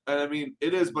happened. And I mean,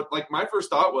 it is, but like my first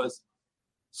thought was,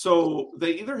 so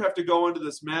they either have to go into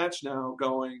this match now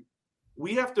going,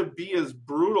 we have to be as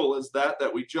brutal as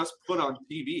that we just put on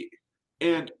TV.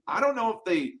 And I don't know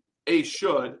if they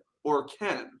should or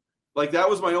can. Like, that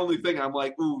was my only thing. I'm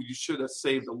like, ooh, you should have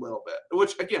saved a little bit.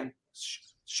 Which, again,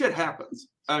 shit happens.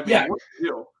 I mean, yeah. What do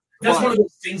you do? That's one of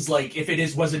those things, like, if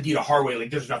it was indeed a hard way, like,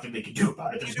 there's nothing they can do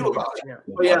about it.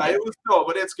 But yeah, it was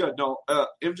but it's good. No,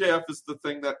 MJF is the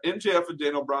thing that MJF and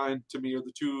Daniel Bryan to me are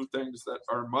the two things that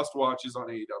are must watches on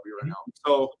AEW right now.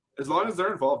 So as long as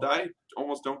they're involved, I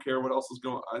almost don't care what else is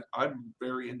going on. I'm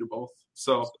very into both.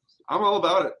 So I'm all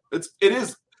about it. It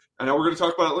is. I know we're going to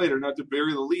talk about it later, not to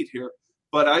bury the lead here,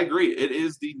 but I agree. It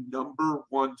is the number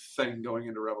one thing going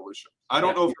into Revolution. I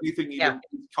don't know if anything even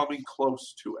is coming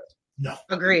close to it. No.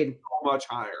 Agreed. So much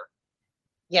higher.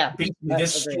 Yeah. Basically,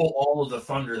 this stole all of the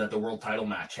thunder that the world title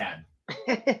match had.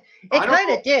 It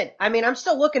kind of did. I mean, I'm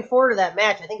still looking forward to that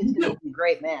match. I think it's going to be a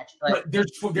great match. But there's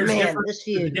a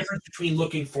difference between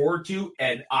looking forward to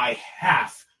and I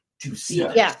have to see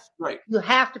it. Yeah. Right. You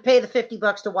have to pay the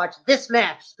 $50 to watch this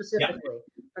match specifically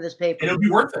for this paper. It'll be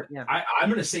worth it. Yeah. I'm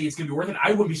going to say it's going to be worth it.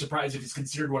 I wouldn't be surprised if it's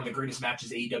considered one of the greatest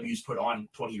matches AEW's put on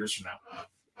 20 years from now.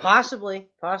 Possibly.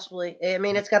 I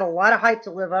mean, it's got a lot of hype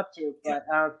to live up to, but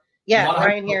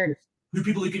Ryan here. Two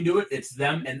people who can do it, it's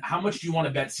them. And how much do you want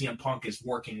to bet CM Punk is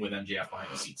working with MJF behind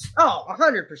the scenes? Oh,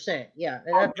 100%. Yeah,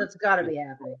 that's got to be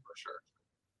happening. For sure.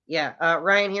 Yeah,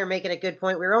 Ryan here making a good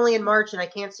point. We're only in March, and I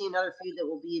can't see another feud that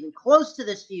will be even close to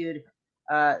this feud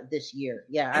this year.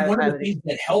 Yeah, and one of the things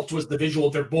that helped was the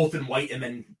visual. They're both in white, and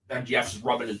then MJF's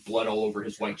rubbing his blood all over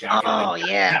his white jacket. Oh,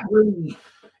 yeah. That really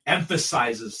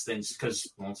emphasizes things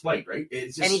because, well, it's white, right?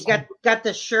 It's just, and he's got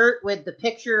the shirt with the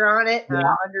picture on it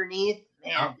underneath.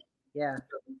 Man, yeah.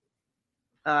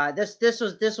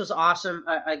 This was awesome.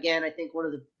 Again, I think one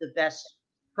of the best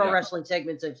pro wrestling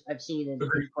segments I've seen in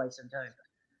quite some time.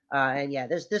 And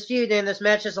this feud and this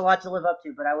match has a lot to live up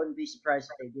to, but I wouldn't be surprised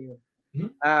if they do.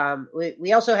 Mm-hmm.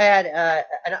 We also had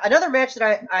another match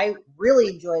that I really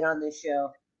enjoyed on this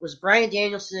show was Bryan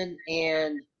Danielson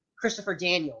and Christopher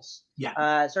Daniels.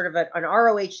 Yeah. Sort of an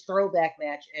ROH throwback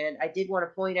match. And I did want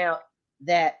to point out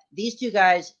that these two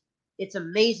guys, it's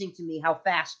amazing to me how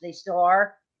fast they still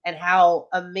are and how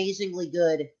amazingly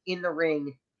good in the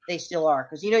ring they still are.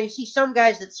 Because, you see some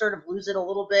guys that sort of lose it a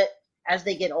little bit as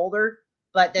they get older,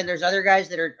 but then there's other guys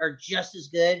that are just as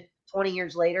good 20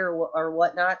 years later or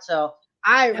whatnot. So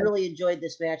I really enjoyed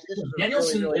this match. This was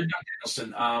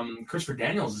Danielson, Christopher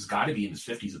Daniels has got to be in his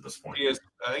 50s at this point. He is.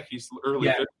 I think he's early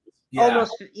 50s. Yeah.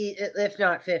 Almost, if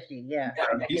not 50. Yeah.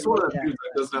 He's one of the dudes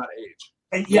that does not age.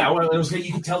 And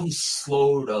you can tell he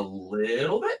slowed a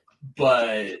little bit,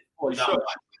 but not much.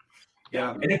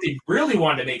 Yeah. And if they really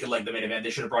wanted to make it like the main event, they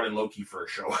should have brought in Loki for a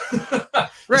show.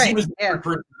 Right. He was the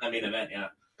person in the main event,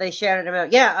 They shouted him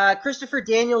out. Yeah, Christopher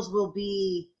Daniels will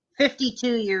be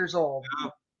 52 years old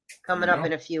coming up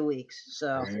in a few weeks.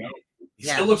 So, he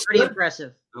still looks pretty good.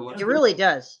 impressive. He really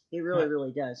does. He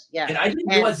really does. Yeah. And I didn't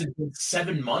realize it's been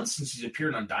 7 months since he's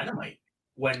appeared on Dynamite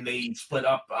when they split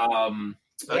up.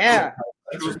 That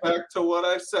goes back to what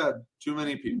I said. Too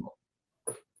many people.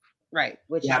 Right.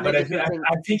 But I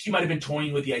think he might have been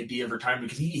toying with the idea of retirement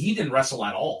because he didn't wrestle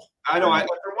at all. I know. From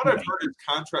what I've heard,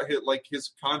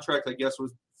 his contract, I guess,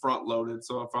 was front loaded.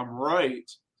 So if I'm right,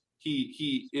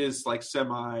 he is like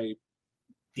semi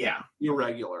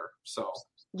irregular. So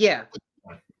yeah.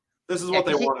 This is what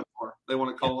they wanted for. They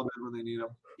want to call him in when they need him.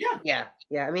 Yeah.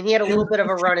 I mean, he had a little bit of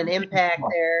a run in Impact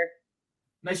there.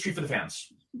 Nice treat for the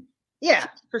fans. Yeah,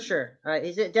 for sure.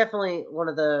 He's definitely one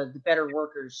of the better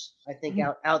workers, I think,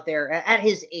 out there at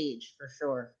his age, for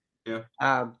sure. Yeah.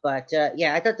 I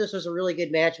thought this was a really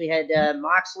good match. We had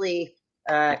Moxley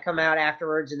come out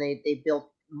afterwards, and they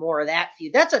built more of that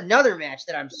feud. That's another match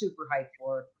that I'm super hyped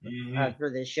for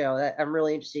this show. I'm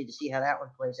really interested to see how that one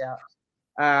plays out.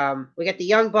 We got the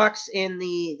Young Bucks in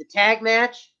the tag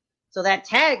match. So that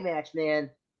tag match, man,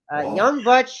 Young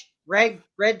Bucks, Red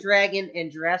Dragon,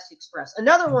 and Jurassic Express.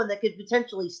 Another one that could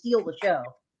potentially steal the show.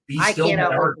 I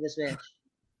cannot wait for this match.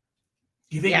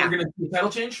 Do you think you're going to see a title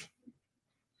change?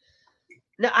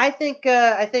 No, I think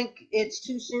it's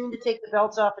too soon to take the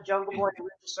belts off of Jungle Boy and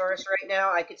Luchasaurus right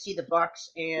now. I could see the Bucks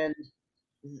and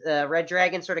Red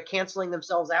Dragon sort of canceling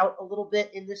themselves out a little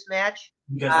bit in this match.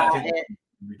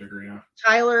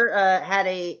 Tyler had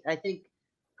I think,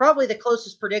 probably the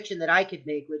closest prediction that I could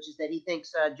make, which is that he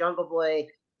thinks Jungle Boy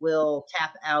will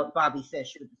tap out Bobby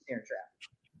Fish with the snare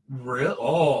trap. Really?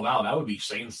 Oh, wow, that would be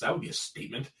insane. That would be a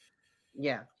statement.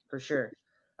 Yeah, for sure.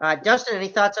 Dustin, any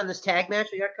thoughts on this tag match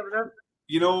we got coming up?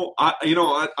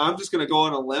 I'm just going to go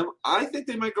on a limb. I think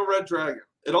they might go Red Dragon.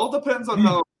 It all depends on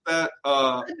how that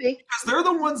because they're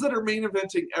the ones that are main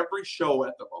eventing every show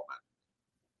at the moment.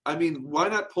 I mean, why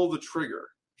not pull the trigger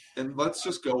and let's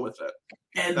just go with it?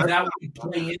 And that would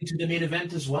play into the main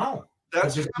event as well.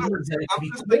 That's I'm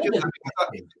just thinking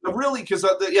really because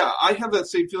I have that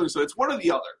same feeling. So it's one or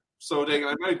the other. So Dagan,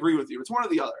 I might agree with you. It's one or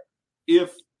the other.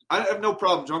 If I have no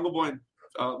problem, Jungle Boy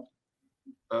and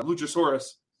Luchasaurus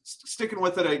sticking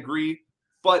with it, I agree.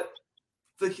 But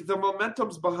the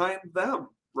momentum's behind them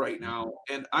right now.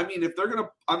 And I mean, if they're gonna,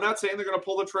 I'm not saying they're gonna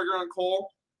pull the trigger on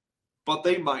Cole, but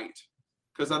they might,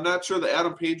 because I'm not sure the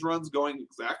Adam Page run's going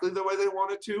exactly the way they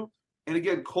want it to. And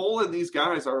again, Cole and these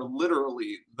guys are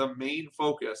literally the main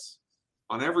focus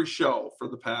on every show for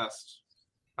the past,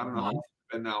 I don't know, how long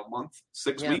it's been now, month,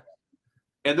 6 weeks.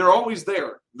 And they're always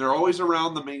there. They're always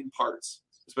around the main parts,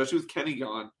 especially with Kenny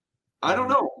gone. I don't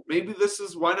know. Maybe this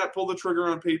is why not pull the trigger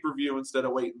on pay-per-view instead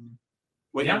of waiting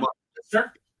a month.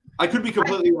 Sure. I could be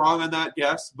completely wrong on that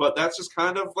guess, but that's just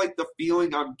kind of like the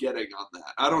feeling I'm getting on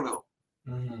that. I don't know.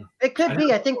 Mm-hmm. It could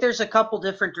be. I think there's a couple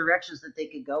different directions that they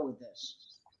could go with this.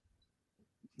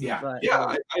 Yeah. But,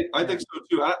 I think so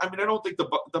too. I mean, I don't think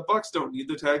the Bucks don't need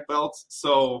the tag belts,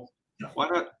 so why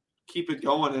not keep it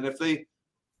going? And if they,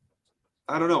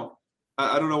 I don't know.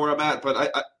 I don't know where I'm at,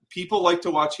 but people like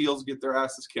to watch heels get their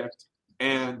asses kicked.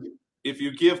 And if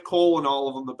you give Cole and all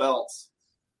of them the belts,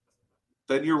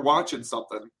 then you're watching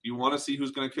something. You want to see who's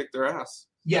going to kick their ass.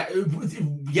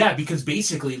 Yeah, because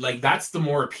basically, like, that's the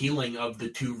more appealing of the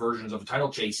two versions of a title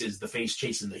chase is the face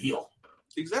chasing the heel.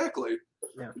 Exactly.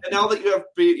 Yeah. And now that you have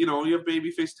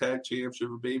babyface tag champs, you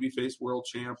have a babyface world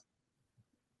champ.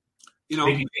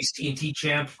 Babyface TNT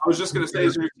champ. I was just going to say,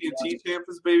 is your TNT champ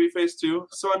is babyface too?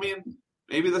 So I mean,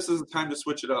 maybe this is the time to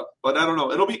switch it up. But I don't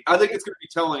know. I think it's going to be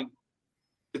telling.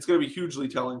 It's going to be hugely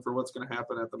telling for what's going to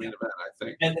happen at the main event, I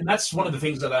think. And that's one of the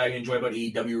things that I enjoy about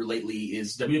AEW lately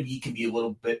is WWE can be a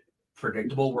little bit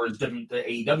predictable, whereas the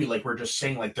AEW, like we're just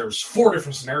saying, like there's 4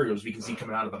 different scenarios we can see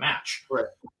coming out of the match. Right.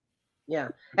 Yeah,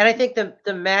 and I think the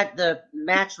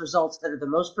match results that are the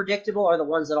most predictable are the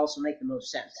ones that also make the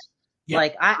most sense. Yeah.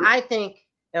 Like I think,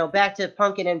 back to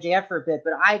Punk and MJF for a bit,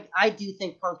 but I do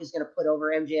think Punk is going to put over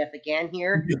MJF again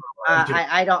here.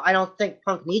 I don't think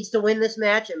Punk needs to win this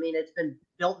match. I mean, it's been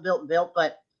built,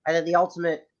 but I think the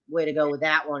ultimate way to go with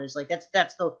that one is like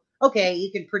that's the okay.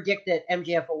 You can predict that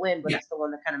MJF will win, but it's the one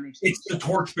that kind of makes sense. It's the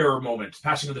torchbearer moment,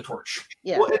 passing of the torch.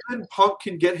 Yeah. Well, and then Punk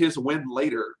can get his win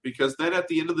later because then at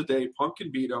the end of the day, Punk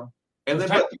can beat him, and then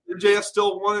MJF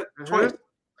still won it twice.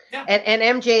 Yeah.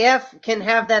 And MJF can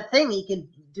have that thing. He can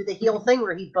do the heel thing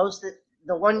where he boasts that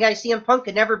the one guy CM Punk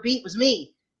could never beat was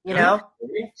me.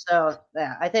 So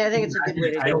yeah, I think it's a good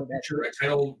way to go with that. A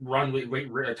title run,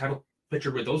 a title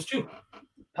picture with those two.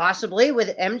 Possibly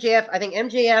with MJF. I think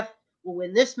MJF will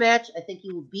win this match. I think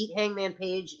he will beat Hangman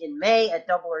Page in May at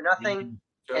Double or Nothing.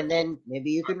 Mm-hmm. And then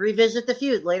maybe you could revisit the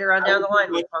feud later on down the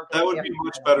line. That would be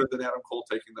much better than Adam Cole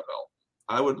taking the belt.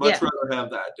 I would much rather have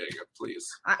that, Dagan, please.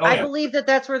 I believe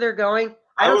that's where they're going.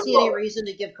 I don't see any reason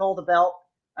to give Cole the belt.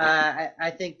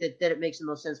 I think that it makes the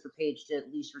most sense for Page to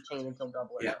at least retain until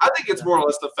Double or Nothing. I think it's more or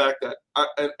less the fact that,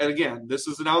 and again, this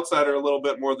is an outsider a little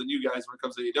bit more than you guys when it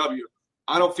comes to AEW.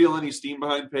 I don't feel any steam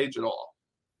behind Page at all.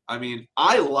 I mean,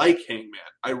 I like Hangman.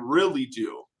 I really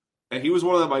do. and he was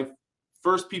one of my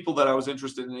first people that I was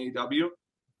interested in AEW.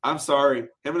 I'm sorry,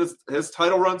 him and his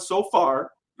title run so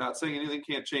far. Not saying anything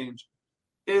can't change.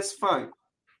 It's fine.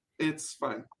 It's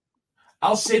fine.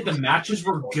 I'll say the matches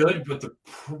were good, but the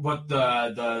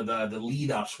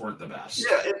lead ups weren't the best.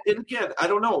 Yeah, and again, I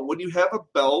don't know. When you have a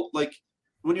belt, like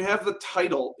when you have the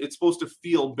title, it's supposed to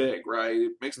feel big, right?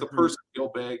 It makes the person feel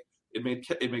big. It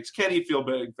makes Kenny feel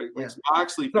big. It makes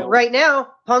Moxley feel. But right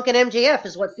now, Punk and MJF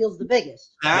is what feels the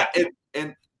biggest.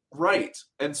 And right,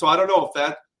 and so I don't know if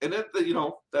that and it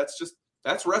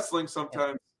that's wrestling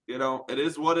sometimes. It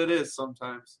is what it is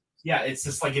sometimes. Yeah, it's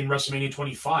just like in WrestleMania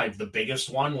 25, the biggest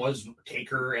one was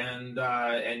Taker and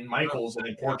Michaels, and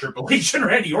then poor Triple H and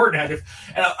Randy Orton had it.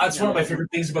 And that's one of my favorite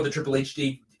things about the Triple H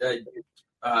DVD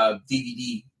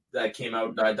that came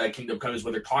out, that Kingdom Comes,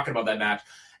 where they're talking about that match,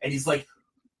 and he's like,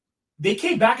 they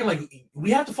came back and like,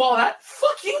 we have to follow that?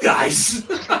 Fuck you guys!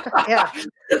 Yeah,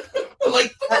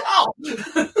 like what the hell?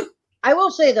 I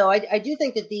will say though, I do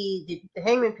think that the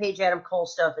Hangman Page Adam Cole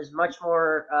stuff is much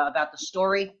more about the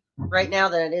story right now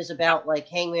than it is about like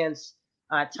Hangman's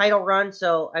title run.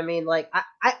 So I mean, like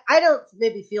I don't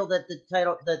maybe feel that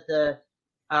the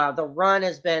run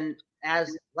has been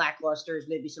as lackluster as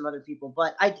maybe some other people,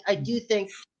 but I do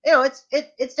think it's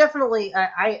definitely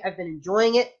I've been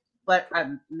enjoying it, but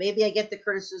maybe I get the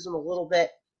criticism a little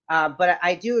bit. But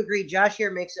I do agree. Josh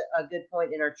here makes a good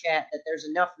point in our chat that there's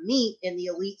enough meat in the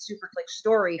Elite Superclick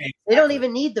story. Exactly. They don't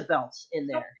even need the belts in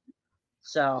there.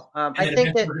 So I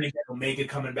think that we're going to get Omega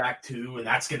coming back too, and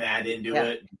that's going to add into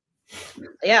it.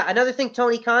 Yeah, another thing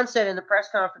Tony Khan said in the press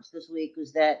conference this week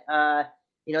was that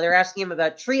they're asking him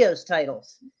about trios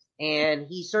titles, and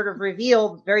he sort of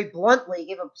revealed very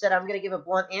bluntly, said, "I'm going to give a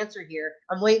blunt answer here.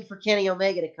 I'm waiting for Kenny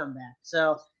Omega to come back."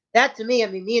 So that to me, I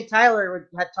mean, me and Tyler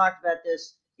had talked about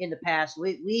this in the past.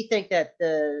 We think that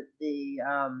the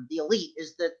Elite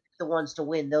is the ones to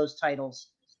win those titles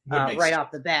right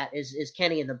off the bat is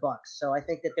Kenny and the Bucks. So I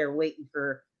think that they're waiting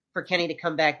for Kenny to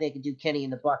come back. They can do Kenny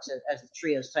and the Bucks as the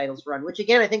trios titles run, which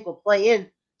again I think will play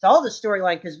in to all the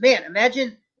storyline. Because man,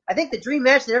 imagine, I think the dream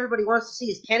match that everybody wants to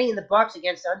see is Kenny and the Bucks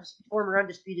against former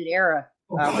Undisputed Era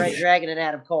Red Dragon and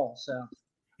Adam Cole. So.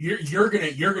 You're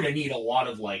gonna need a lot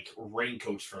of like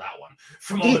raincoats for that one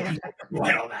from all the people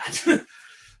right on that.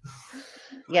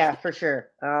 Yeah, for sure.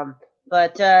 I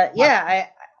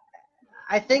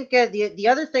think the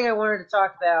other thing I wanted to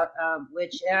talk about,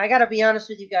 which, and I got to be honest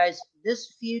with you guys,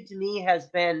 this feud to me has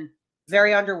been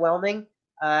very underwhelming,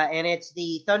 and it's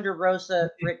the Thunder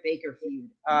Rosa Britt Baker feud.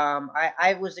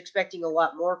 I was expecting a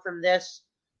lot more from this.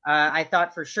 I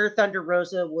thought for sure Thunder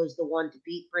Rosa was the one to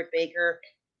beat Britt Baker.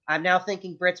 I'm now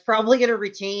thinking Britt's probably going to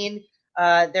retain.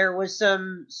 There was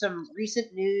some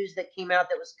recent news that came out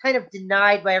that was kind of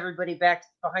denied by everybody back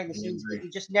behind the scenes, but you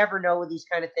just never know with these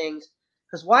kind of things.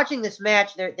 Because watching this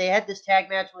match, they had this tag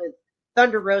match with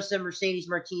Thunder Rosa, Mercedes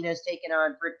Martinez taking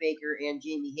on Britt Baker and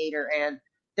Jamie Hayter, and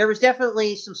there was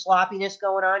definitely some sloppiness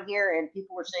going on here, and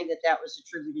people were saying that was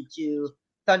attributed to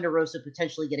Thunder Rosa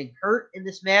potentially getting hurt in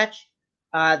this match.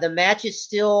 The match is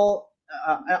still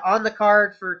on the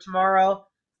card for tomorrow.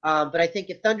 But I think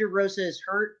if Thunder Rosa is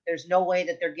hurt, there's no way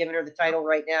that they're giving her the title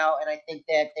right now, and I think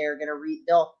that they're going to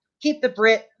they'll keep the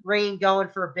Britt reign going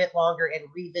for a bit longer and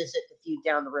revisit the feud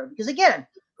down the road. Because again,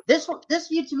 this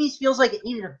feud to me feels like it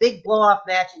needed a big blow-off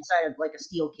match inside of like a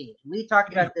steel cage. We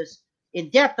talked about this in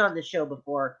depth on the show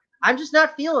before. I'm just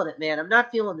not feeling it, man. I'm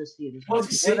not feeling this feud.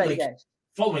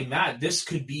 Following that, this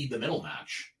could be the middle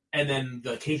match, and then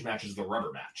the cage match is the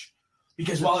rubber match.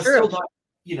 Because while it's still not,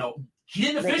 he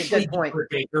didn't officially beat Britt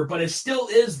Baker, but it still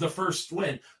is the first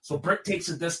win. So Britt takes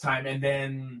it this time, and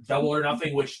then Double or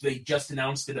Nothing, which they just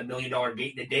announced at $1 Million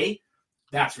Gate in a day,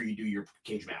 that's where you do your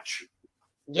cage match.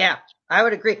 Yeah, I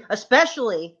would agree.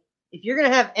 Especially if you're going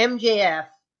to have MJF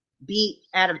beat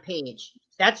Adam Page.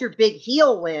 That's your big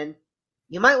heel win.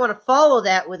 You might want to follow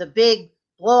that with a big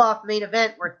blow-off main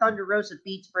event where Thunder Rosa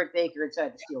beats Britt Baker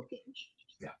inside the steel cage.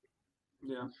 Yeah.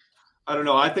 I don't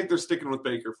know. I think they're sticking with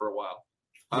Baker for a while.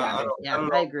 I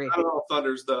agree. I don't know if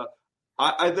Thunder's the.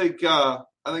 I think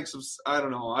some. I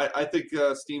don't know. I think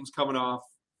steam's coming off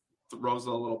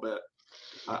Rosa a little bit.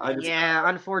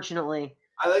 Unfortunately.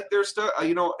 I think they're stuck.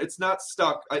 It's not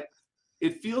stuck.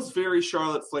 It feels very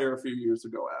Charlotte Flair a few years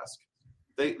ago.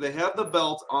 They have the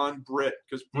belt on Britt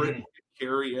because Britt can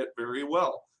carry it very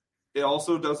well. It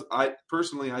also does. I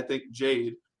think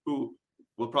Jade, who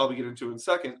we'll probably get into in a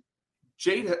second.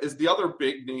 Jade is the other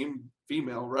big name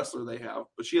female wrestler they have,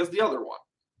 but she has the other one.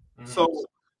 Mm-hmm. So,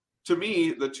 to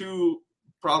me, the two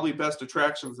probably best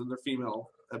attractions in their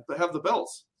female have the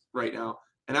belts right now,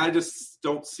 and I just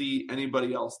don't see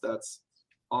anybody else that's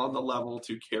on the level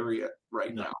to carry it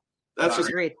right now. That's just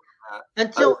agreed.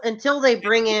 Until they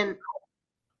bring in.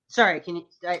 Sorry,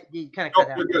 you kind of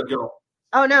cut out? Good, go.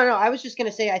 Oh no, I was just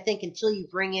gonna say I think until you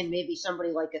bring in maybe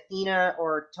somebody like Athena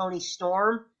or Toni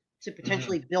Storm to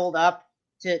potentially build up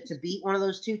to beat one of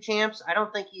those two champs, I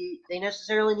don't think they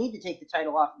necessarily need to take the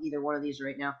title off of either one of these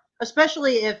right now.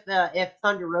 Especially if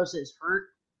Thunder Rosa is hurt.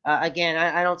 Again,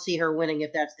 I don't see her winning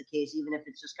if that's the case, even if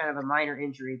it's just kind of a minor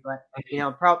injury. But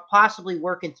possibly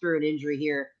working through an injury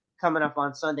here coming up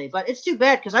on Sunday. But it's too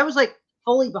bad because I was like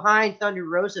fully behind Thunder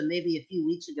Rosa maybe a few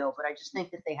weeks ago, but I just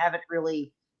think that they haven't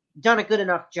really done a good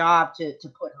enough job to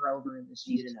put her over in this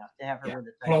feud enough to have her win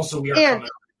the title. But also, we are coming up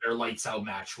with their lights out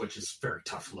match, which is very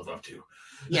tough to live up to.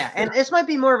 Yeah, and this might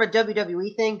be more of a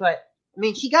WWE thing, but I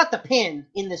mean, she got the pin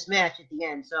in this match at the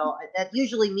end, so that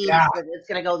usually means that it's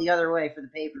going to go the other way for the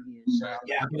pay-per-view. So.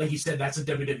 Yeah, but like you said, that's a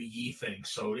WWE thing,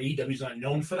 so AEW's not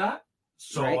known for that.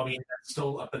 So, I mean, that's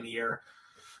still up in the air.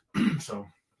 So.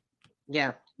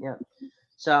 Yeah.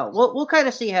 So we'll kind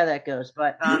of see how that goes.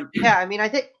 But, I mean, I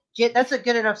think that's a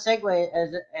good enough segue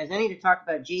as any to talk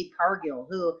about Jade Cargill,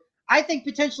 who I think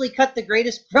potentially cut the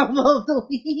greatest promo of the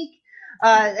week.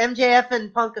 MJF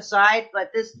and Punk aside, but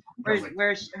this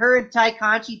where's her and Tai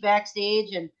Conchi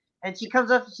backstage, and she comes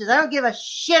up and says, "I don't give a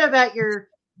shit about your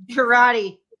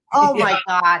karate." Oh my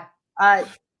god,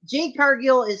 Jade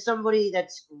Cargill is somebody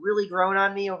that's really grown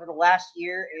on me over the last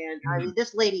year, and I mean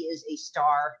this lady is a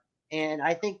star, and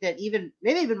I think that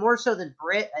maybe even more so than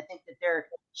Britt, I think that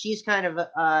she's kind of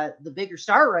the bigger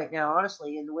star right now,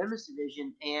 honestly, in the women's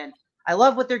division, and I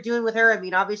love what they're doing with her. I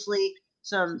mean, obviously.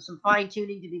 Some fine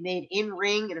tuning to be made in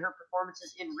ring and her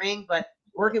performances in ring, but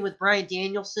working with Bryan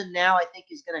Danielson now, I think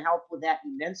is going to help with that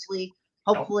immensely.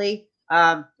 Hopefully,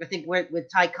 I think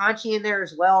with Tai Conchi in there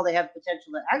as well, they have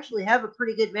potential to actually have a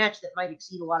pretty good match that might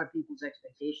exceed a lot of people's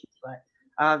expectations. But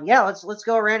let's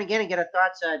go around again and get our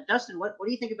thoughts. Dustin, what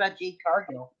do you think about Jade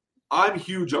Cargill? I'm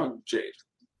huge on Jade.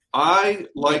 I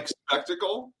like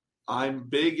spectacle. I'm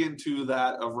big into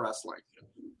that of wrestling.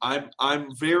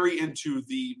 I'm very into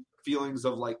the feelings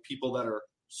of like people that are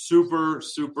super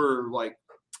like,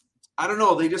 I don't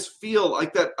know, they just feel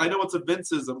like that. I know it's a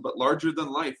Vinceism, but larger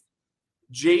than life.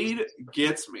 Jade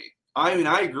gets me. I mean,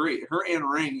 I agree. Her in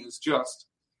ring is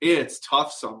it's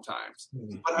tough sometimes,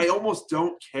 but I almost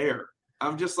don't care.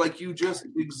 I'm just like, you just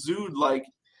exude like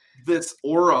this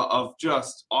aura of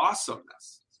just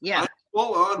awesomeness. Yeah. I'm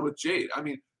full on with Jade. I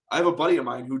mean, I have a buddy of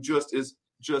mine who just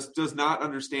does not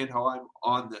understand how I'm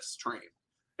on this train.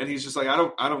 And he's just like, I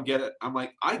don't get it. I'm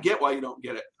like, I get why you don't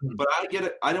get it, but I get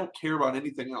it. I don't care about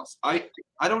anything else. I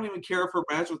don't even care if her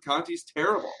match with Conti's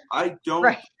terrible. I don't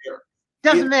care.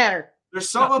 Doesn't matter.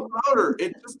 There's something about her.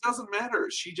 It just doesn't matter.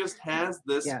 She just has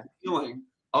this feeling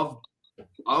of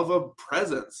a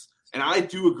presence. And I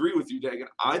do agree with you, Dagan.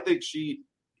 I think she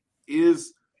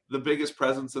is the biggest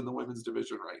presence in the women's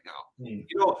division right now. You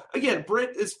know, again,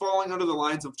 Britt is falling under the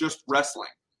lines of just wrestling.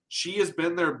 She has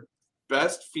been their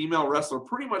best female wrestler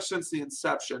pretty much since the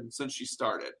inception, since she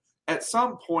started. At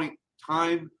some point,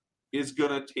 time is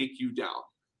going to take you down.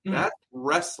 That's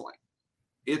wrestling.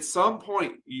 At some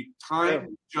point,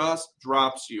 time just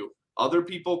drops you. Other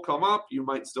people come up, you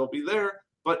might still be there,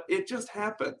 but it just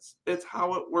happens. It's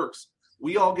how it works.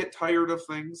 We all get tired of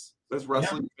things as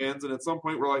wrestling fans, and at some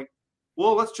point we're like,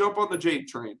 well, let's jump on the Jade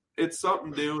train. It's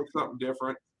something new, it's something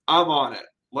different. I'm on it.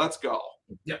 Let's go.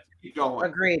 Yep. Keep going.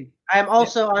 Agreed. I'm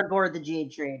also on board the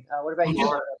Jade train. What about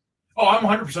you? Oh, I'm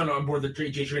 100% on board the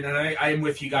Jade train, and I am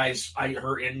with you guys.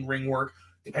 Her in-ring work,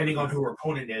 depending on who her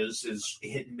opponent is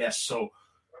hit and miss. So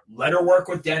let her work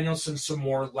with Danielson some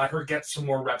more. Let her get some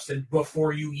more reps in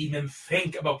before you even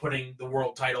think about putting the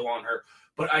world title on her.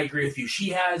 But I agree with you. She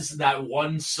has that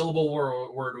one syllable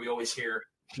word we always hear.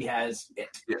 She has it.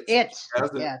 Yes.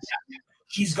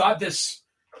 She's got this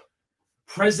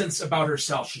presence about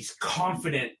herself. She's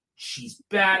confident. She's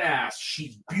badass.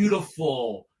 She's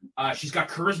beautiful. She's got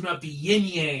charisma of the yin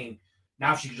yang.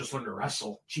 Now, if she could just learn to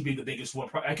wrestle, she'd be the biggest one.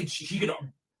 She could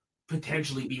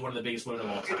potentially be one of the biggest women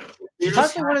of all time. She's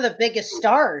also one of the biggest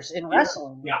stars in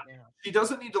wrestling. Yeah. Right now. She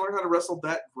doesn't need to learn how to wrestle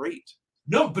that great.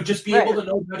 No, but just be able to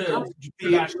know how to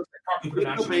put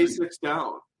the basics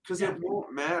down, because it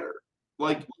won't matter.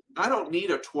 Like, I don't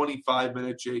need a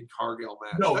 25-minute Jade Cargill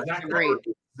match. No, that's great.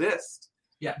 Exist.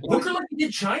 Yeah, book her like you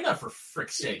did China, for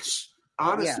frick's sakes.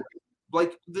 Honestly,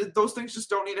 like those things just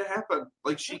don't need to happen.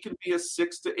 Like, she can be a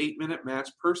 6 to 8 minute match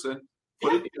person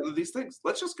putting together these things.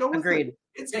 Let's just go with Agreed. it.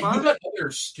 It's Yeah, fun. you got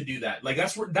others to do that. Like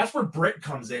that's where Britt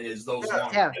comes in, is those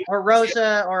long or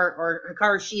Rosa or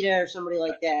Hikaru Shida or somebody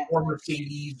like that. or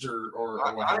Mercedes or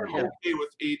what have I'm you. okay with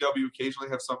AEW occasionally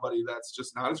have somebody that's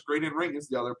just not as great in ring as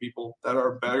the other people that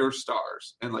are better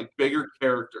stars and like bigger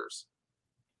characters.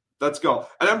 Let's go.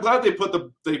 And I'm glad they put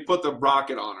the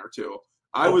rocket on her too.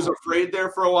 I was afraid there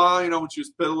for a while, when she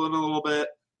was fiddling a little bit.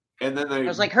 And then It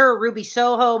was like her, Ruby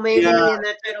Soho, maybe. Yeah, in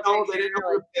that they didn't know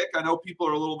who to pick. I know people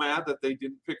are a little mad that they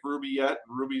didn't pick Ruby yet.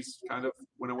 Ruby's kind of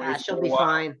went away. She'll be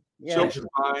fine. Yeah. She'll be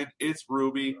fine. It's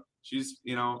Ruby. She's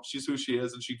she's who she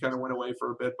is, and she kind of went away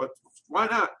for a bit. But why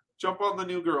not jump on the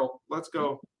new girl? Let's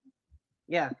go.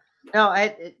 Yeah. No,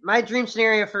 my dream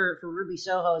scenario for Ruby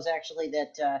Soho is actually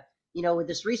that with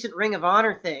this recent Ring of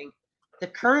Honor thing, the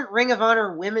current Ring of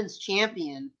Honor Women's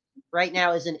Champion right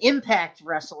now is an Impact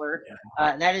wrestler.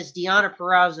 And that is Deonna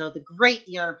Purrazzo, the great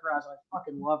Deonna Purrazzo. I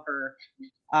fucking love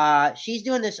her. She's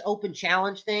doing this open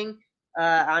challenge thing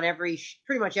on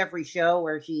pretty much every show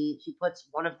where she puts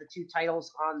one of the two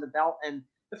titles on the belt. And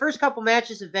the first couple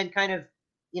matches have been kind of,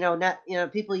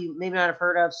 people you maybe not have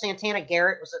heard of. Santana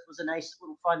Garrett was a nice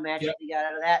little fun match that we got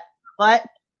out of that. But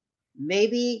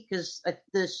maybe because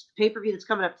this pay-per-view that's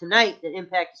coming up tonight that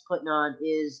Impact is putting on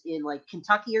is in like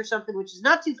Kentucky or something, which is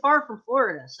not too far from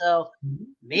Florida. So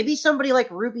maybe somebody like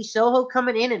Ruby Soho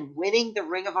coming in and winning the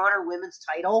Ring of Honor Women's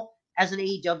title as an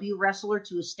AEW wrestler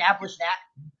to establish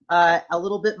that a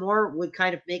little bit more would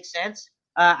kind of make sense.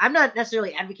 I'm not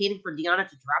necessarily advocating for Deonna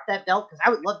to drop that belt because I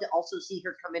would love to also see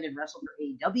her come in and wrestle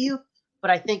for AEW.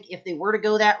 But I think if they were to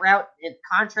go that route,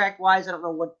 contract-wise, I don't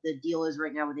know what the deal is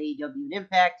right now with AEW and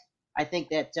Impact. I think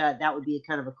that that would be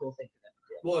kind of a cool thing for them to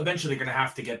do. Well, eventually they're going to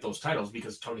have to get those titles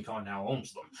because Tony Khan now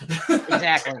owns them.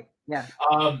 Exactly. Yeah.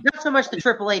 Not so much the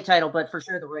AAA title, but for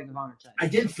sure the Ring of Honor title. I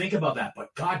didn't think about that,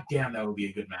 but goddamn, that would be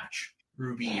a good match.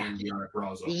 Ruby and Deonna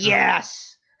Purrazzo.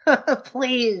 Yes.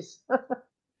 Please.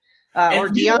 Or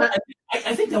Deonna.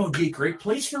 I think that would be a great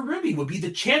place for Ruby. Would be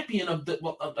the champion of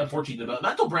unfortunately, the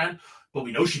developmental brand, but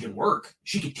we know she can work.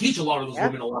 She could teach a lot of those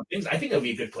women a lot of things. I think that would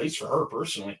be a good place for her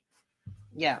personally.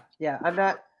 Yeah. I'm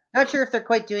not sure if they're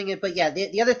quite doing it, but yeah,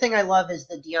 the other thing I love is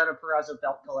the Deonna Purrazzo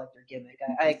belt collector gimmick.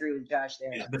 I agree with Josh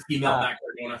there. Yeah, the female Matt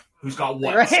Cardona, who's got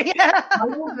what? Right, yeah.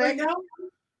 Right now?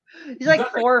 He's like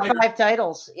 4 or 5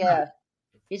 titles. Yeah.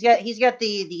 He's got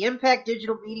the Impact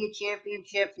Digital Media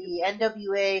Championship, the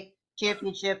NWA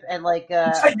Championship, and like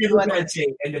I knew I'd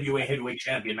say NWA Heavyweight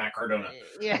Champion Matt Cardona.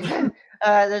 Yeah.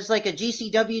 There's like a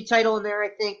GCW title in there, I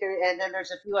think, and then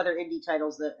there's a few other indie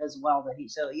titles as well that he.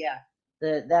 So yeah,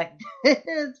 that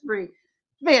it's pretty.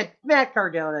 Man, Matt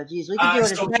Cardona, geez, we could do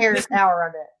an entire hour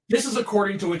on that. This is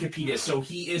according to Wikipedia. So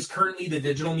he is currently the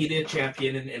digital media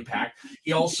champion in Impact.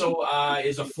 He also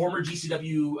is a former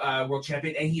GCW world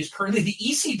champion, and he is currently the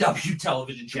ECW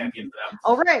television champion for them.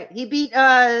 Oh, right. He beat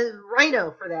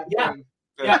Rhino for that. Yeah.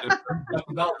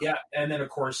 Yeah. And then, of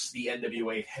course, the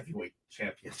NWA heavyweight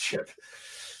championship.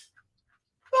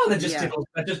 Oh, that just tickles.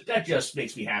 That just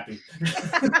makes me happy.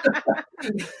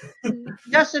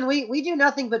 Justin, we do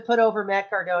nothing but put over Matt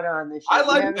Cardona on this show. I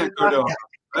like Matt Cardona.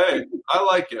 Hey, I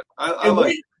like it. I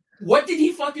like it. What did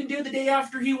he fucking do the day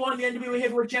after he won the NWA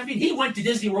heavyweight champion? He went to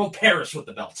Disney World Paris with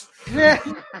the belt.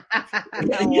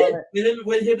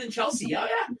 with him and Chelsea. Yeah.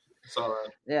 Saw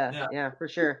that. Yeah, for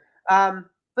sure.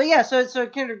 But yeah, so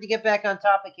kind of to get back on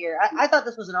topic here, I thought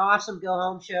this was an awesome go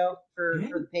home show for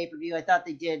the pay per view. I thought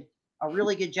they did a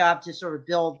really good job to sort of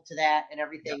build to that and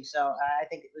everything. Yep. So I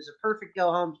think it was a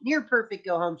near perfect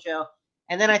go home show.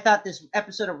 And then I thought this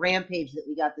episode of Rampage that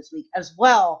we got this week as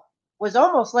well was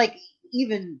almost like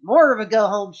even more of a go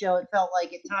home show. It felt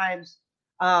like at times.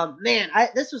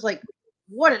 This was like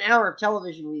what an hour of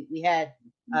television we had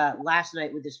last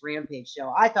night with this Rampage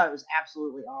show. I thought it was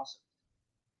absolutely awesome.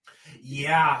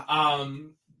 Yeah,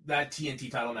 that TNT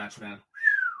title match, man.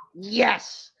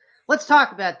 Yes, let's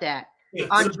talk about that. Hey,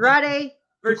 Andrade,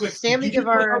 very quick. Sammy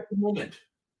Guevara.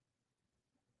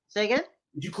 Say again?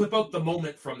 Did you clip out the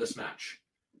moment from this match?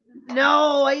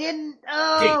 No, I didn't.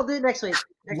 Oh, I'll do it next week.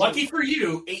 Lucky for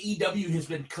you, AEW has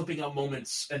been clipping out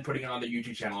moments and putting it on their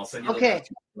YouTube channel. I'll send you to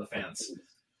the fans.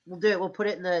 We'll do it. We'll put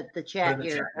it in the chat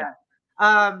here.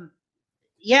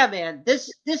 Yeah, man.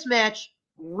 This match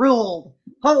ruled.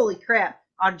 Holy crap.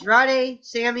 Andrade,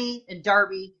 Sammy, and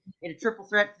Darby in a triple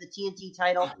threat for the TNT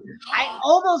title. I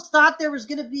almost thought there was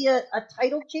going to be a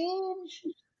title change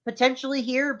potentially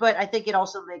here, but I think it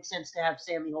also makes sense to have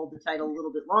Sammy hold the title a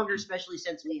little bit longer, especially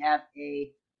since we have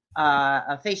a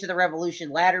Face of the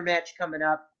Revolution ladder match coming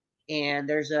up, and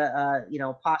there's a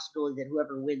possibility that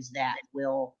whoever wins that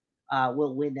will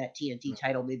win that TNT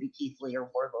title, maybe Keith Lee or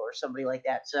Wardlow or somebody like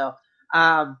that. So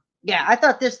Yeah, I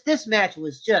thought this match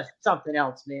was just something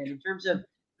else, man. In terms of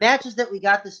matches that we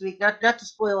got this week, not to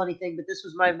spoil anything, but this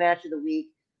was my match of the week.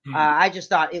 I just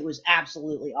thought it was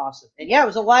absolutely awesome. And yeah, it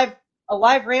was a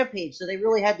live Rampage, so they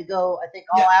really had to go, I think,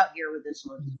 all out here with this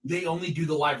one. They only do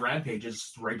the live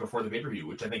Rampages right before the pay-per-view,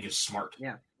 which I think is smart.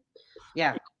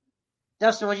 Yeah.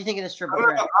 Dustin, what do you think of this triple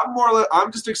threat?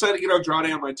 I'm just excited to get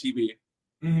Andrade on my TV.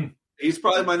 Mm-hmm. He's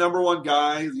probably my number one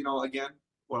guy. You know, again,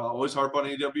 what I always harp on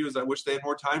AEW is I wish they had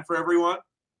more time for everyone.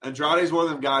 Andrade's one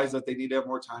of them guys that they need to have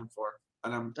more time for.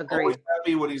 And I'm always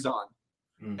happy when he's on.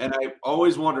 And I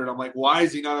always wondered, I'm like, why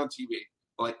is he not on TV?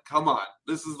 Like, come on.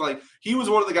 This is like, he was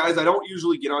one of the guys I don't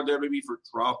usually get on WWE for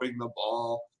dropping the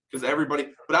ball because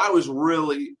but I was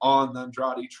really on the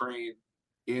Andrade train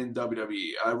in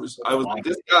WWE. I was like,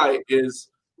 this guy is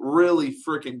really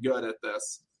freaking good at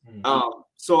this.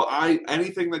 So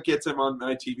anything that gets him on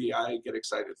my TV, I get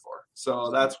excited for.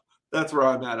 So that's where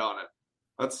I'm at on it.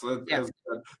 That's good.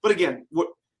 But again,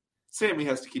 Sammy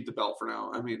has to keep the belt for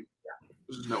now. I mean,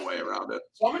 there's no way around it.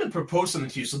 So I'm going to propose something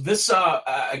to you. So this,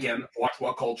 again, Watch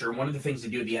What Culture, one of the things they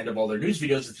do at the end of all their news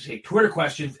videos is to take Twitter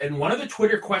questions. And one of the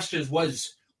Twitter questions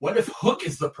was, what if Hook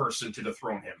is the person to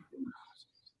dethrone him?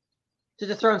 To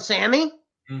dethrone Sammy?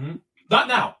 Mm-hmm. Not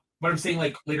now, but I'm saying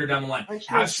like later down the line.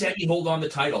 Have Sammy hold on the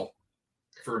title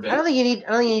for a bit. I don't think you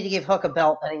need to give Hook a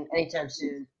belt anytime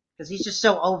soon because he's just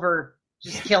so over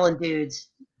just killing dudes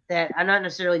that I'm not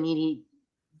necessarily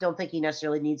don't think he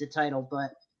necessarily needs a title,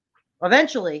 but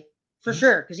eventually, for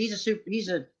sure, because he's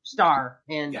a star,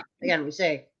 and again, we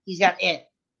say he's got it.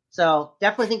 So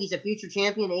definitely think he's a future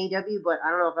champion in AEW, but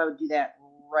I don't know if I would do that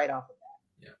right off the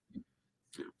bat.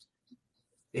 Yeah.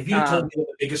 If you told me that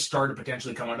the biggest star to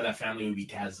potentially come out of that family would be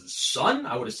Taz's son,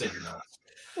 I would have said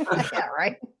no. Yeah,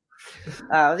 right.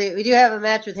 We do have a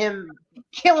match with him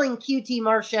killing QT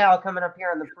Marshall coming up here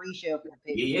on the pre-show for the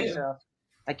pay-per-view, so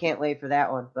I can't wait for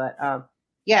that one. But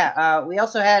we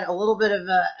also had a little bit of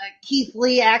a Keith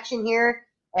Lee action here.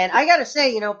 And I got to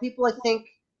say, people I think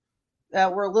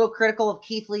were a little critical of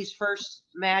Keith Lee's first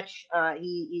match.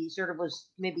 He sort of was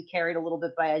maybe carried a little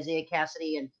bit by Isaiah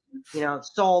Cassidy and,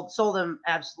 sold him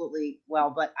absolutely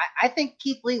well. But I think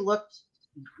Keith Lee looked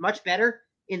much better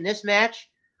in this match.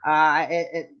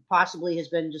 It possibly has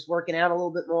been just working out a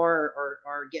little bit more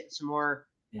or getting some more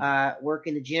work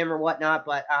in the gym or whatnot.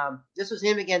 But this was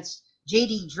him against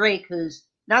JD Drake, who's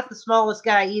not the smallest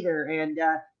guy either. And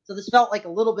so this felt like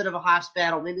a little bit of a house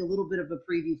battle, maybe a little bit of a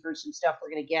preview for some stuff we're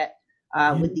going to get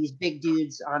with these big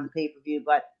dudes on the pay-per-view.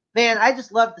 But, man, I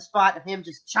just love the spot of him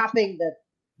just chopping the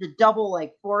double,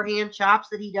 forehand chops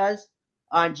that he does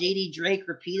on JD Drake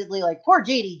repeatedly. Like, poor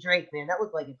JD Drake, man. That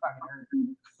looked like it fucking hurt.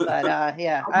 But,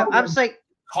 I'm psyched.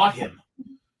 Caught him.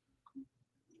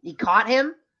 He caught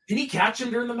him? Did he catch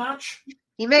him during the match?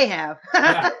 He may have.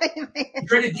 Yeah.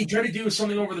 He tried to do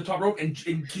something over the top rope, and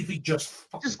Keith Lee just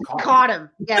caught him.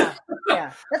 Yeah.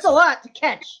 That's a lot to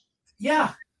catch.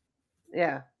 Yeah.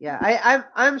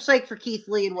 I'm psyched for Keith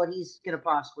Lee and what he's going to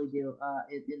possibly do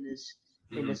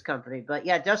in this company. But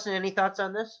yeah, Dustin, any thoughts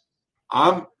on this?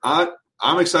 I'm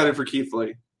excited for Keith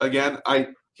Lee. Again,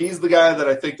 he's the guy that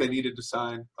I think they needed to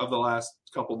sign of the last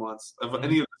couple months. Of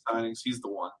any of the signings, he's the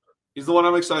one. He's the one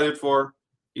I'm excited for.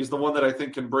 He's the one that I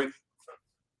think can bring.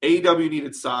 AEW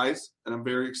needed size, and I'm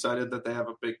very excited that they have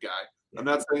a big guy. I'm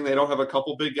not saying they don't have a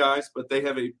couple big guys, but they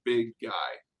have a big guy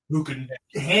who can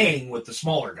hang with the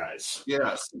smaller guys.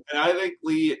 Yes, and I think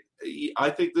Lee. I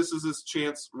think this is his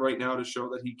chance right now to show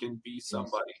that he can be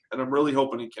somebody, and I'm really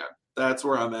hoping he can. That's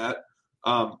where I'm at.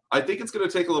 I think it's going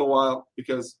to take a little while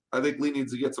because I think Lee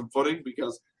needs to get some footing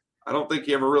because I don't think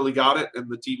he ever really got it in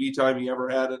the TV time he ever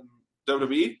had in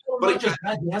WWE. But he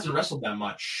hasn't wrestled that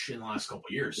much in the last couple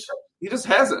of years. He just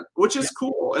hasn't, which is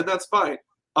cool, and that's fine.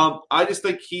 I just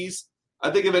think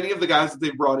I think of any of the guys that they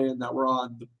brought in that were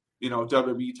on,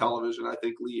 WWE television, I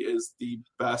think Lee is the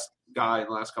best guy in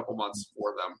the last couple months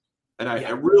for them, and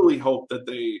I really hope that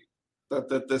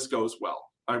that this goes well.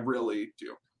 I really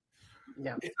do.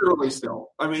 Yeah, it's early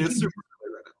still. I mean, it's super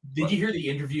early right now. Did you hear the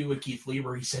interview with Keith Lee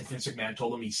where he said Vince McMahon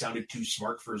told him he sounded too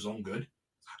smart for his own good?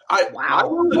 I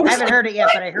haven't heard it yet,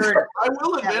 but I heard it. I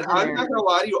will admit, I'm not going to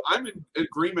lie to you. I'm in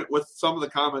agreement with some of the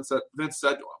comments that Vince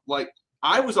said to him. Like,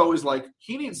 I was always like,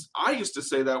 I used to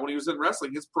say that when he was in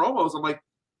wrestling, his promos. I'm like,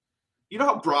 you know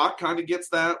how Brock kind of gets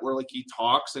that, where like he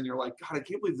talks and you're like, God, I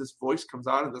can't believe this voice comes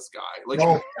out of this guy. Like,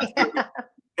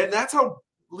 and that's how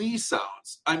Lee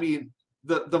sounds. I mean,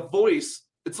 the voice,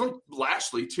 it's like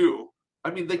Lashley too.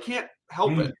 I mean, they can't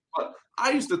help it. But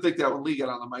I used to think that when Lee got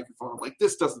on the microphone, I'm like,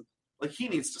 this doesn't. Like, he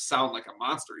needs to sound like a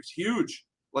monster. He's huge.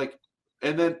 Like,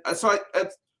 and then, so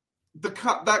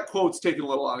that quote's taken a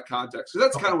little out of context. Because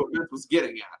that's kind of what Vince was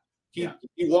getting at.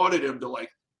 He wanted him to like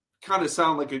kind of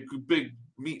sound like a big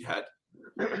meathead.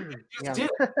 He just did.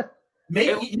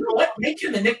 Maybe you know what? Make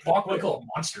him the Nick Bockwinkel of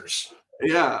monsters.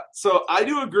 Yeah, so I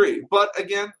do agree. But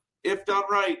again, if done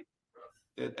right,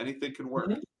 anything can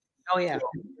work. Oh yeah,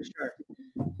 for sure.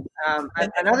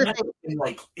 Another thing,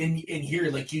 like in here,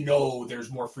 like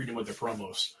there's more freedom with the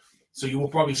promos, so you will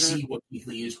probably see what Keith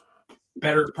Lee is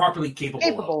properly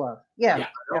capable of. Yeah,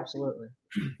 absolutely.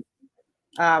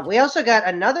 We also got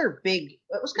another big.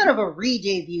 It was kind of a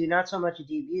re-debut, not so much a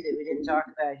debut that we didn't talk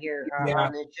about here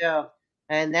on the show,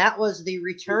 and that was the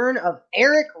return of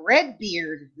Eric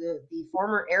Redbeard, the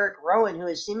former Eric Rowan, who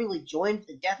has seemingly joined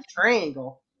the Death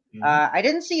Triangle. I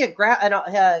didn't see an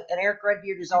Eric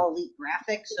Redbeard is all elite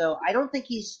graphic, so I don't think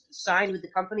he's signed with the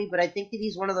company, but I think that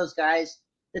he's one of those guys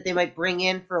that they might bring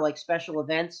in for like special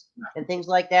events and things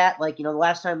like that. Like, the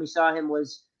last time we saw him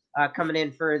was coming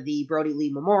in for the Brody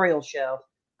Lee Memorial Show.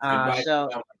 So,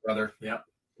 brother, yeah,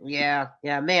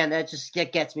 man, that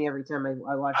gets me every time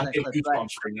I watch that clip. Right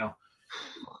now.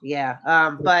 Yeah,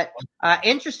 but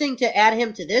interesting to add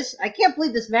him to this. I can't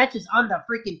believe this match is on the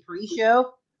freaking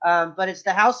pre-show. But it's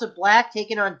the House of Black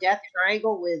taking on Death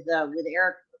Triangle with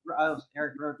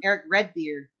Eric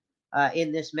Redbeard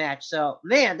in this match. So,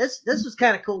 man, this was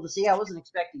kind of cool to see. I wasn't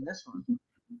expecting this one.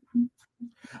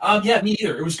 Yeah, me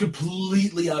either. It was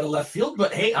completely out of left field,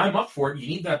 but hey, I'm up for it. You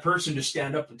need that person to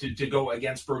stand up to go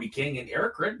against Brody King and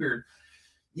Eric Redbeard.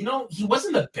 He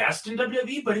wasn't the best in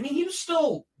WWE, but I mean, he was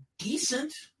still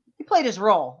decent. He played his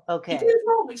role. Okay. He played his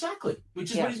role, exactly,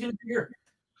 which is what he's going to do here.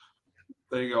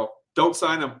 There you go. Don't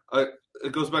sign him.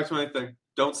 It goes back to my thing.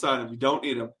 Don't sign him. You don't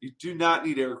need him. You do not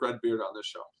need Eric Redbeard on this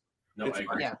show. No, I agree.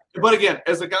 Yeah. But again,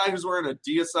 as a guy who's wearing a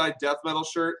deicide death metal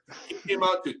shirt, he came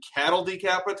out to Cattle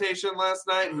Decapitation last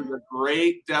night, who's a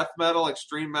great death metal,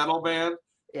 extreme metal band,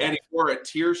 and he wore a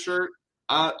Tear shirt.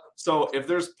 So if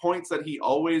there's points that he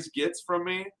always gets from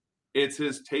me, it's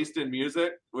his taste in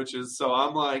music, so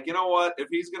I'm like, you know what? If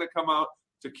he's going to come out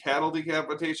to Cattle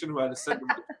Decapitation, who had a set of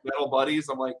metal buddies,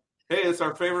 I'm like, hey, it's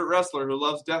our favorite wrestler who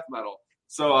loves death metal.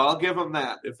 So I'll give him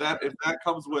that. If that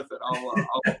comes with it,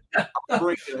 I'll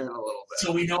bring it in a little bit.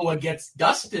 So we know what gets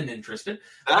Dustin interested.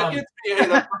 That gets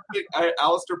me. Hey,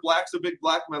 Aleister Black's a big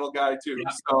black metal guy too.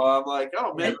 Yeah. So I'm like,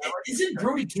 oh man, isn't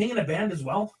Brody King in a band as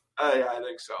well? Yeah, I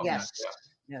think so. Yes. Yeah.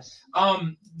 Yes.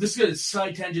 This is a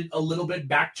side tangent a little bit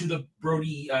back to the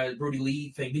Brody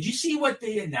Lee thing. Did you see what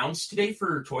they announced today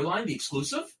for Toyline, the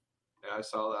exclusive? Yeah, I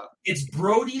saw that. It's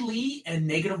Brody Lee and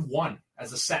 -1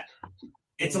 as a set.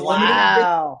 It's a limited.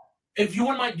 Wow. If you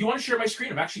want to share my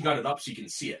screen? I've actually got it up so you can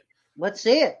see it. Let's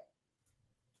see it.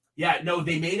 Yeah, no,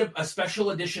 they made a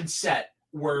special edition set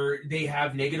where they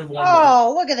have -1.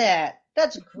 Oh, look at that.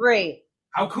 That's great.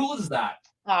 How cool is that?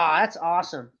 Oh, that's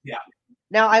awesome. Yeah.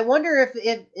 Now, I wonder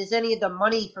if is any of the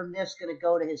money from this going to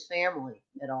go to his family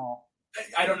at all?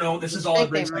 I don't know. This is all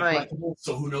it brings collectibles,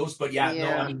 so who knows? But no,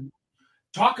 I mean,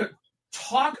 talk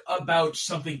about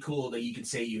something cool that you can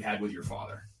say you had with your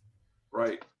father.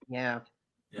 Right. Yeah.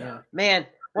 Man,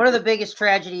 one of the biggest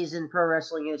tragedies in pro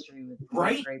wrestling history with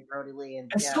great Brody Lee.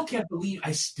 And I still can't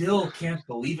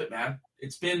believe it, man.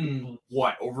 It's been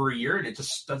over a year and it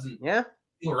just doesn't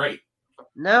feel right.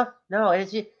 No,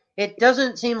 it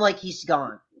doesn't seem like he's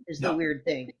gone. Is the weird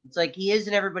thing. It's like he is,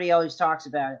 and everybody always talks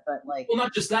about it. But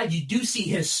not just that, you do see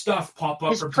his stuff pop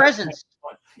up. His presence,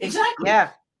 exactly.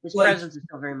 Yeah, his presence is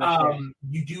still very much there.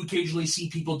 You do occasionally see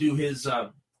people do his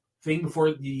thing before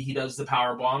he does the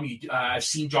power bomb. I've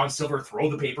seen John Silver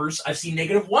throw the papers. I've seen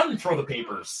 -1 throw the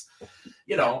papers.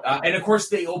 And of course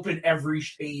they open every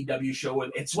AEW show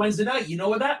with it's Wednesday night. You know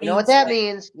what that means? You know what that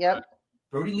means? Yep.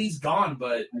 Brody Lee's gone,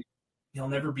 but he'll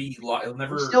never be. He'll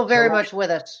never. He's still very much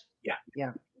with us. Yeah.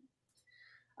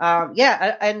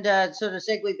 And so to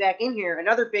segue back in here,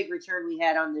 another big return we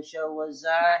had on the show was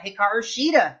Hikaru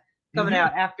Shida coming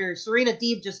out after Serena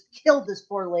Deeb just killed this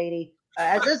poor lady.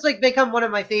 As it's become one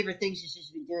of my favorite things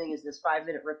she's been doing is this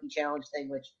 5-minute rookie challenge thing,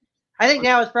 which I think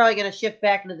now is probably going to shift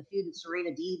back into the feud with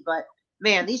Serena Deeb. But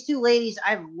man, these two ladies,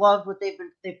 I've loved what they've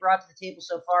brought to the table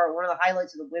so far. One of the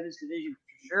highlights of the women's division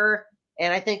for sure.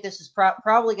 And I think this is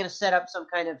probably going to set up some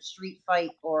kind of street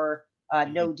fight or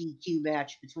no DQ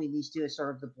match between these two as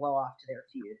sort of the blow off to their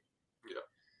feud.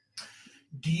 Yeah.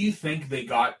 Do you think they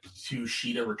got to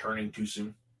Shida returning too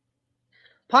soon?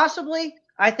 Possibly.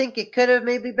 I think it could have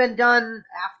maybe been done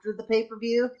after the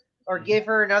pay-per-view or give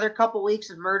her another couple weeks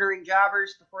of murdering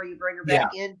jobbers before you bring her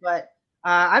back in. But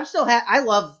I'm still I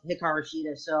love Hikaru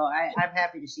Shida, so I'm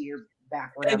happy to see her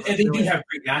back. And they do have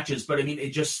great matches, but I mean,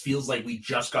 it just feels like we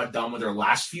just got done with their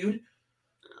last feud.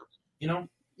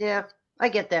 Yeah. I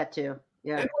get that too.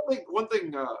 Yeah. And one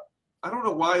thing, I don't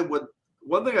know why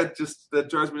one thing that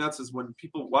drives me nuts is when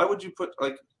people, why would you put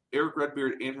like Eric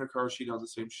Redbeard and Hikaru Shida on the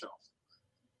same show?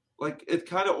 Like it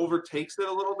kind of overtakes it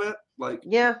a little bit. Like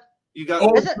yeah, you got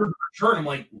return. I'm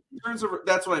like, in terms of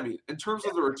that's what I mean. In terms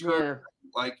of the return,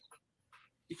 like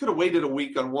you could have waited a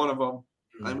week on one of them.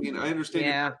 I mean, I understand.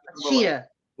 Yeah, Shida.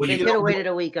 They could have waited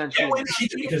a week on Shida.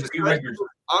 Because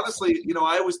honestly,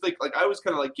 I always think I always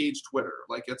kind of like gauge Twitter.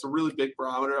 Like it's a really big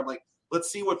barometer. I'm like, let's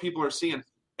see what people are seeing.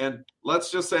 And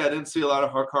let's just say I didn't see a lot of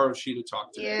Hikaru Shida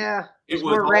talk today. Yeah, it was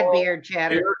more Redbeard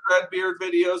chatter. Eric Redbeard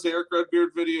videos,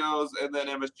 and then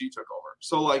MSG took over.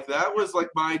 So like that was like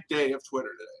my day of Twitter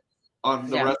today on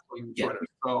the wrestling Twitter.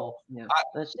 So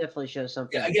that definitely shows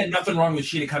something. Yeah, again, nothing wrong with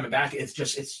Shida coming back. It's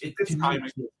just it's timing.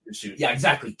 Yeah,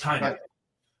 exactly. Timing.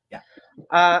 Yeah.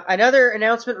 Another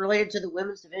announcement related to the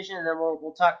women's division, and then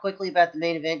we'll talk quickly about the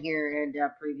main event here and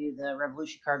preview the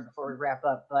Revolution card before we wrap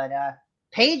up. But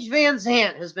Paige Van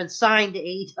Zant has been signed to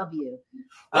AEW.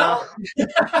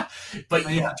 But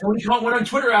Tony Khan went on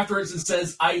Twitter afterwards and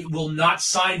says, "I will not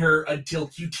sign her until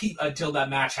that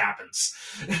match happens."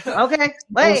 Okay,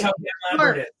 wait,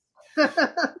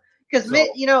 because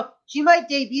she might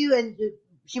debut and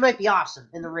she might be awesome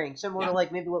in the ring, similar to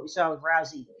like maybe what we saw with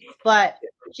Rousey, but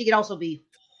she could also be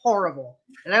horrible.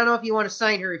 And I don't know if you want to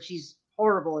sign her if she's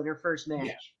horrible in her first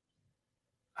match.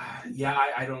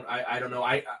 I don't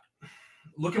know.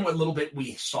 Looking what little bit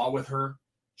we saw with her,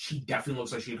 she definitely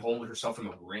looks like she'd hold herself in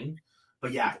the ring.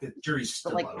 But yeah, the jury's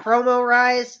still out. Promo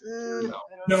rise? No.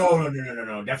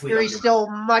 Definitely. Jury's still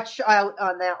much out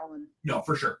on that one. No,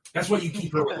 for sure. That's why you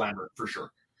keep her with Lambert, for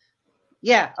sure.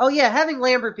 Yeah. Oh, yeah. Having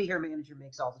Lambert be her manager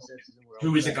makes all the sense in the world.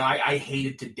 Who is a guy I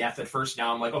hated to death at first.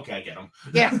 Now I'm like, okay, I get him.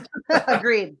 Yeah.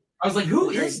 Agreed. I was like, who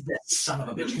is this son of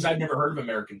a bitch? Because I've never heard of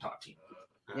American Top Team.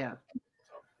 Yeah.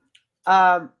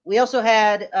 We also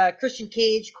had Christian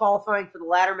Cage qualifying for the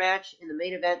ladder match in the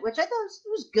main event, which I thought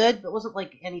was good, but wasn't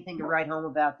like anything to write home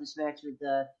about this match with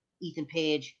Ethan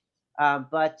Page. I'm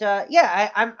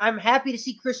happy to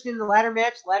see Christian in the ladder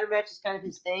match. The ladder match is kind of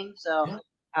his thing, so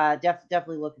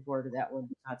definitely looking forward to that one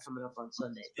coming up on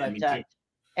Sunday. But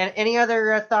and any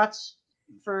other thoughts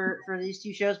for these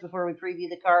two shows before we preview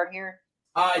the card here?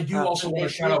 I do also want to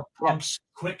shout out Pump's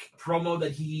quick promo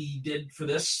that he did for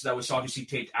this. That was obviously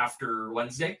taped after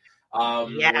Wednesday.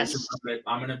 Yes.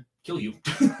 I'm going to kill you,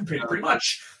 pretty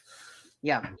much.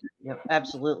 Yeah,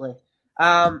 absolutely.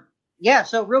 So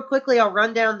real quickly, I'll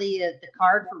run down the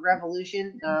card for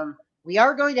Revolution. We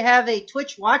are going to have a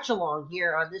Twitch watch-along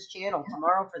here on this channel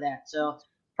tomorrow for that. So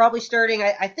probably starting,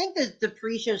 I think the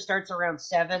pre-show starts around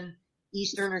 7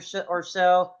 Eastern or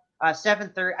so.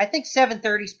 7:30. I think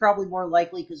 7:30 is probably more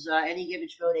likely because Any Given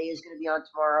Show Day is going to be on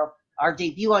tomorrow. Our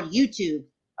debut on YouTube,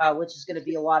 which is going to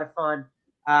be a lot of fun.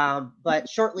 But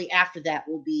shortly after that,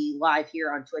 we'll be live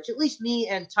here on Twitch. At least me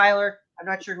and Tyler. I'm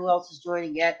not sure who else is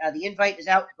joining yet. The invite is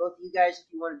out to both of you guys if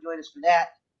you want to join us for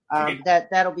that.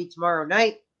 That'll be tomorrow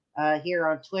night here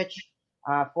on Twitch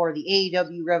for the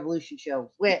AEW Revolution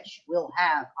show, which we'll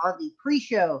have on the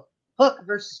pre-show Hook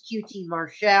versus QT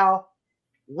Marshall,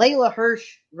 Layla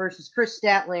Hirsch versus Chris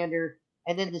Statlander,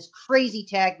 and then this crazy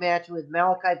tag match with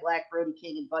Malachi Black, Brody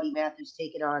King, and Buddy Matthews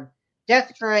taking on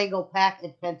Death Triangle, Pac,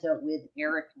 and Penta with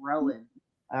Eric Rowan.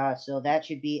 So that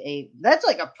should be that's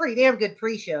like a pretty damn good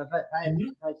pre-show, if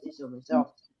I say so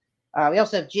myself. We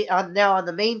also have now on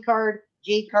the main card,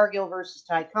 Jade Cargill versus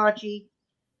Ty Conchi.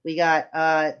 We got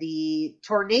the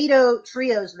Tornado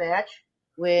Trios match,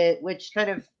 which kind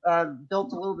of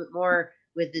built a little bit more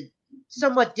with the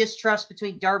somewhat distrust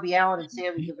between Darby Allin and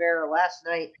Sammy Guevara last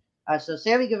night. So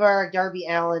Sammy Guevara, Darby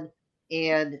Allin,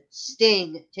 and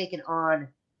Sting taking on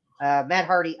Matt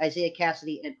Hardy, Isaiah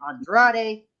Cassidy, and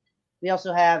Andrade. We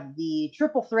also have the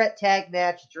triple threat tag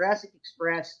match, Jurassic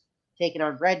Express taking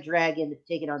on Red Dragon,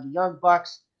 taking on the Young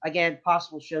Bucks. Again,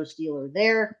 possible show stealer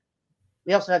there.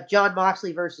 We also have Jon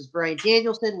Moxley versus Bryan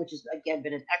Danielson, which has, again,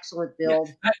 been an excellent build.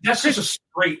 Yeah, that's just a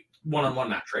straight one-on-one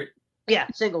match, right? Yeah,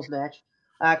 singles match.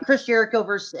 Chris Jericho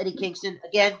versus Eddie Kingston.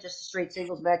 Again, just a straight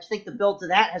singles match. I think the build to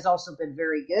that has also been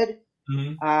very good.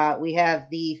 Mm-hmm. We have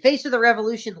the Face of the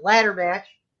Revolution ladder match,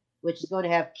 which is going to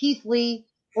have Keith Lee,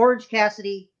 Orange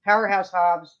Cassidy, Powerhouse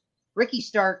Hobbs, Ricky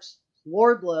Starks,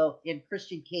 Wardlow, and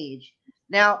Christian Cage.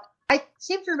 Now, I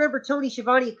seem to remember Tony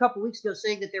Schiavone a couple weeks ago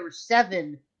saying that there were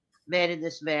 7 men in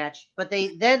this match, but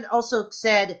they then also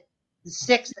said the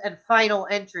 6th and final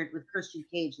entrant with Christian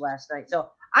Cage last night. So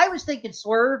I was thinking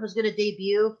Swerve was going to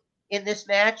debut in this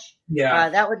match. Yeah,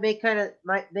 that would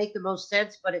might make the most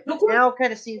sense. But it now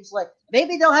kind of seems like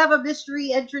maybe they'll have a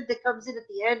mystery entrant that comes in at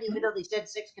the end, even though they said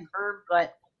 6 confirmed.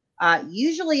 But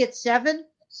usually it's 7.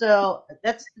 So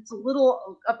it's a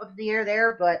little up in the air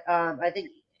there, but I think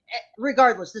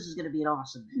regardless, this is going to be an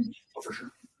awesome match. Oh, for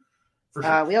sure. For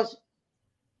sure. We also.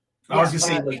 I was gonna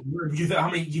say, like, how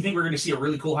many? Do you think we're gonna see a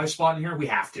really cool high spot in here? We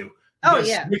have to.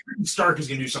 Yeah. Ricky Stark is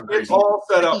gonna do something It's crazy. all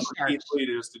set up for Keith Lee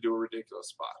to do a ridiculous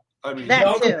spot. I mean,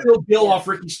 he'll bill off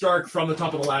Ricky Stark from the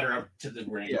top of the ladder up to the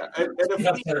ring. Yeah, and if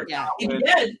he'd be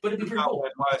dead, but it'd be pretty cool.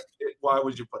 Why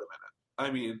would you put him in it?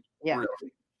 I mean, really.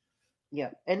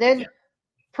 Yeah, and then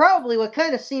probably what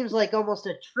kind of seems like almost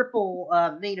a triple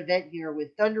main event here with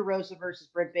Thunder Rosa versus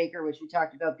Britt Baker, which we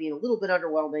talked about being a little bit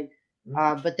underwhelming.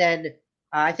 But then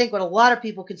I think what a lot of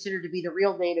people consider to be the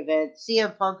real main event,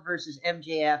 CM Punk versus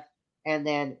MJF, and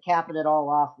then capping it all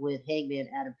off with Hangman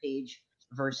Adam Page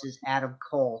versus Adam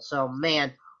Cole. So,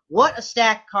 man, what a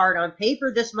stacked card. On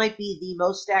paper, this might be the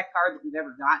most stacked card that we've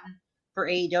ever gotten for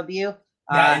AEW.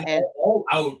 And All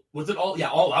Out, was it all? Yeah,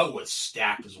 All Out was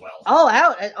stacked as well. All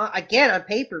Out, again, on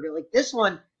paper, but like this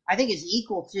one, I think is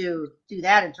equal to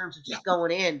that in terms of just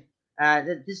going in.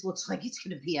 This looks like it's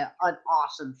going to be an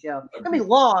awesome show. It's going to be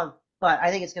long, but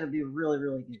I think it's going to be a really,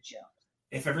 really good show.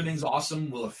 If everything's awesome,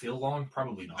 will it feel long?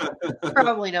 Probably not.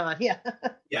 Probably not, yeah.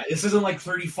 Yeah, this isn't like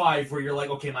 35 where you're like,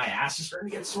 okay, my ass is starting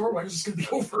to get sore. When is this going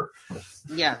to be over?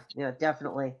 Yeah,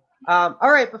 definitely. All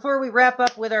right, before we wrap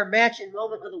up with our match and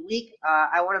moment of the week,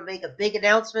 I want to make a big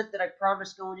announcement that I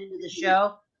promised going into the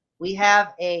show. We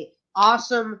have a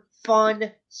awesome,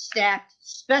 fun, stacked,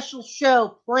 special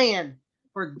show planned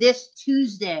for this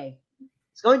Tuesday.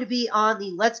 It's going to be on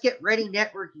the Let's Get Ready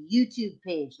Network YouTube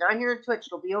page. Not here on Twitch.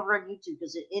 It'll be over on YouTube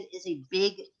because it is a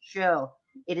big show.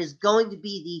 It is going to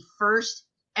be the first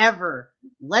ever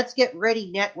Let's Get Ready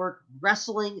Network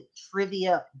Wrestling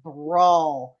Trivia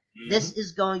Brawl. This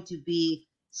is going to be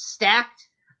stacked.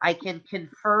 I can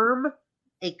confirm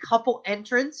a couple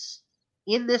entrants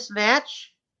in this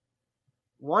match.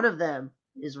 One of them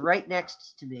is right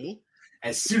next to me.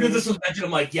 As soon as this was mentioned,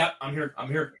 I'm like, yep, I'm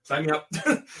here. Sign me up.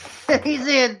 He's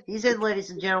in,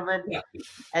 ladies and gentlemen. Yeah.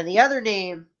 And the other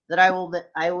name that I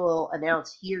will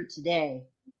announce here today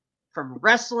from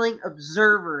Wrestling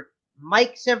Observer,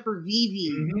 Mike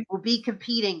Sempervive will be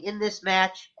competing in this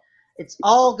match. It's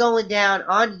all going down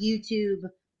on YouTube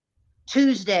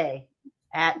Tuesday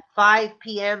at 5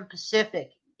 p.m.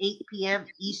 Pacific, 8 p.m.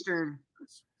 Eastern.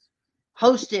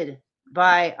 Hosted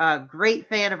by a great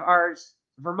fan of ours,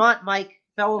 Vermont Mike,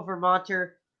 fellow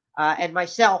Vermonter, and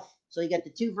myself. So you got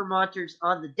the two Vermonters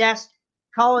on the desk,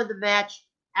 calling the match,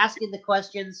 asking the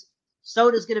questions.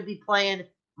 Soda's going to be playing.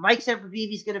 Mike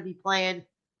Sempervive's going to be playing.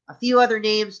 A few other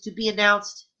names to be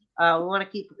announced. We want to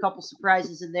keep a couple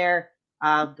surprises in there.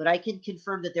 But I can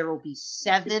confirm that there will be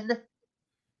 7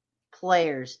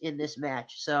 players in this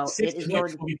match. So it is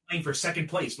going to be playing for second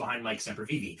place behind Mike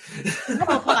Sempervive.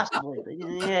 Well, possibly.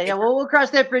 Yeah. We'll cross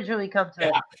that bridge when we come to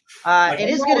it. It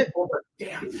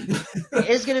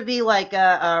is going to be like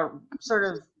a sort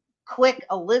of quick.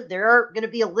 There are going to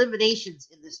be eliminations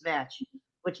in this match,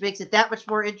 which makes it that much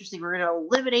more interesting. We're going to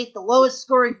eliminate the lowest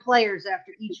scoring players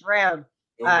after each round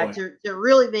to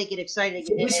really make it exciting.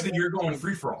 So basically, you're going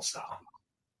free for all style.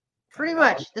 Pretty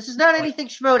much. This is not anything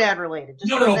Schmodown related.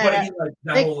 Just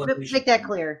make that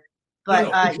clear.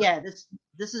 But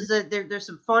this is there's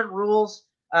some fun rules.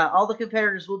 All the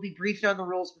competitors will be briefed on the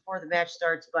rules before the match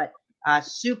starts. But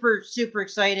super, super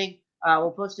exciting.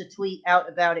 We'll post a tweet out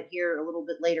about it here a little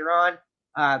bit later on.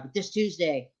 But this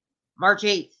Tuesday, March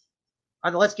 8th,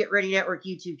 on the Let's Get Ready Network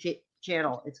YouTube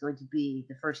channel, it's going to be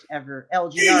the first ever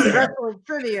LGRN Wrestling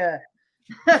Trivia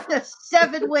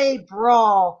 7-way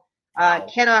brawl.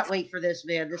 Cannot wait for this,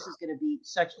 man. This is going to be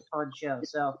such a fun show.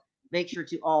 So make sure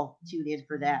to all tune in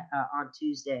for that on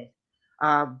Tuesday.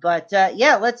 Let's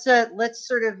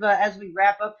sort of, as we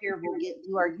wrap up here, we'll get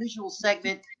to our usual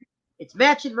segment. It's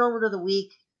match and moment of the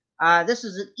week. This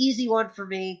is an easy one for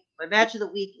me. My match of the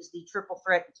week is the triple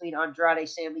threat between Andrade,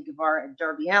 Sammy Guevara, and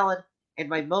Darby Allin. And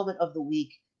my moment of the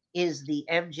week is the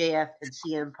MJF and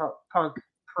CM Punk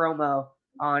promo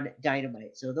on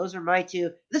Dynamite. So those are my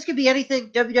two. This could be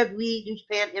anything, WWE, New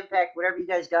Japan, Impact, whatever you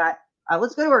guys got.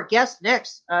 Let's go to our guest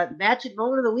next. Match and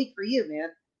moment of the week for you, man.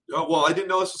 Oh, well, I didn't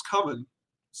know this was coming,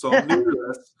 so I'm new to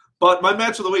this. But my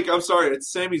match of the week, I'm sorry,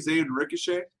 it's Sami Zayn and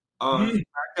Ricochet on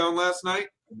SmackDown last night.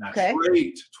 Okay.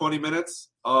 Great 20 minutes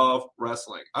of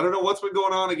wrestling. I don't know what's been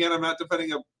going on. Again, I'm not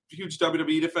defending a huge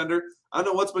WWE defender. I don't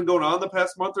know what's been going on the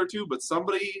past month or two, but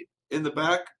somebody in the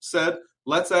back said,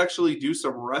 let's actually do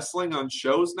some wrestling on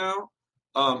shows now.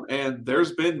 And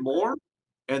there's been more.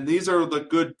 And these are the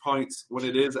good points when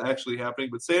it is actually happening.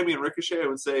 But Sammy and Ricochet, I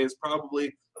would say, is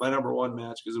probably my number one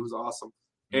match because it was awesome.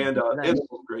 And it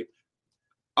was great.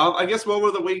 I guess moment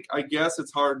of the week. I guess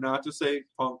it's hard not to say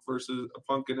Punk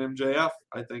and MJF.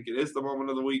 I think it is the moment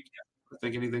of the week. I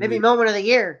think anything. Maybe moment of the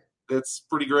year. It's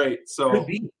pretty great. So Could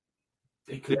be.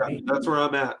 It could be. That's where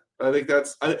I'm at. I think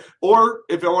that's. Or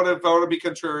if I want to be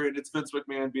contrarian, it's Vince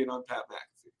McMahon being on Pat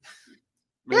McAfee.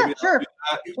 Maybe sure.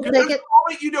 We'll take it.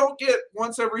 Moment you don't get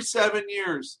once every 7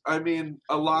 years. I mean,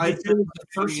 a live. The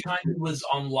first time it was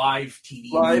on live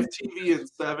TV. Live TV in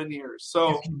 7 years.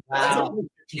 So wow.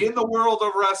 In the world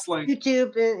of wrestling,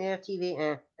 YouTube,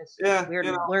 TV, it's weird,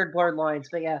 blurred lines,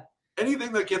 but yeah.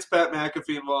 Anything that gets Pat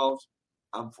McAfee involved,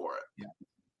 I'm for it. Yeah,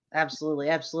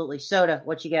 absolutely. Soda,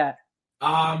 what you got?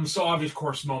 So obvious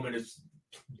course moment is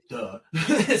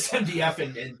it's MDF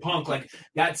and Punk. Like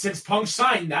that since Punk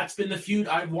signed, that's been the feud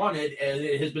I've wanted, and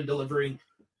it has been delivering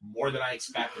more than I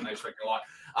expect, and I expect a lot.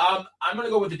 I'm going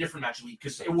to go with a different match of the week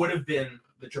because it would have been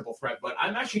the triple threat, but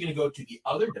I'm actually going to go to the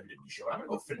other WWE show. I'm going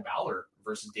to go Finn Balor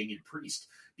versus Damian Priest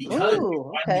because we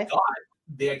finally got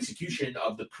the execution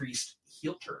of the Priest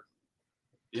heel turn.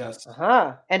 Yes.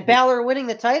 And Balor winning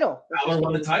the title. Balor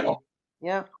won the title.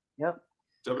 Yeah. Yep.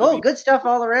 Cool. Good stuff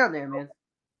all around there, man.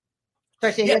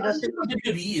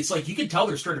 WWE, it's like you can tell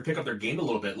they're starting to pick up their game a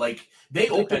little bit. Like they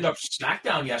opened up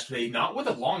SmackDown yesterday, not with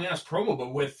a long ass promo,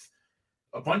 but with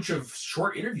a bunch of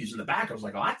short interviews in the back. I was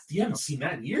like, oh, you haven't seen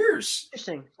that in years.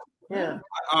 Interesting. Yeah.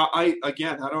 I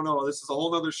don't know. This is a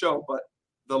whole other show, but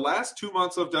the last 2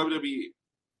 months of WWE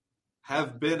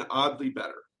have been oddly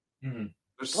better. Mm-hmm.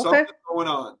 There's something going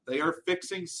on. They are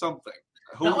fixing something.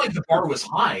 Not like the bar was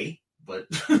high, but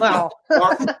wow.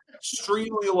 Bar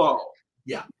extremely low.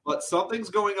 Yeah. But something's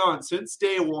going on since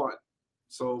day one.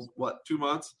 So, 2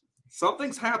 months?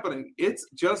 Something's happening. It's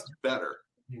just better.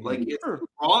 Mm-hmm. Like,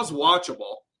 Raw's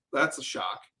watchable. That's a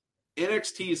shock.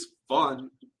 NXT's fun,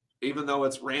 even though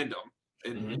it's random.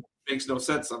 It makes no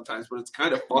sense sometimes, but it's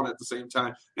kind of fun at the same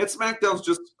time. And SmackDown's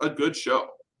just a good show.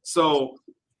 So,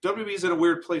 WWE's in a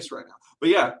weird place right now. But,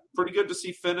 yeah, pretty good to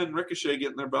see Finn and Ricochet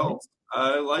getting their belts.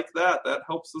 I like that. That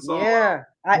helps us all. Yeah,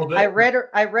 I read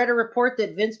a report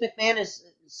that Vince McMahon is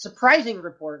surprising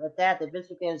report at that Vince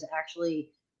McMahon is actually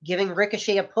giving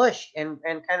Ricochet a push and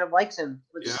kind of likes him,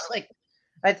 which is like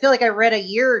I feel like I read a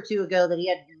year or two ago that he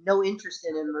had no interest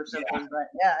in him or something. Yeah.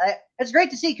 But it's great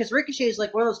to see because Ricochet is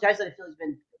like one of those guys that I feel has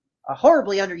been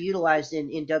horribly underutilized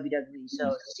in WWE. So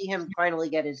to see him finally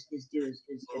get his due is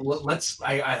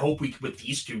I hope with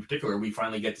these two in particular, we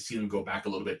finally get to see them go back a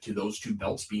little bit to those two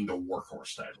belts being the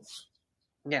workhorse titles.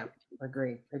 Yeah,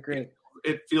 agree.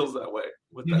 It feels that way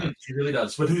with that. It really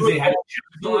does. With who they had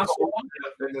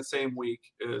in the same week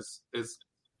is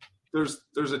there's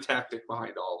a tactic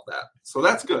behind all of that. So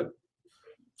that's good.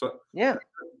 So yeah.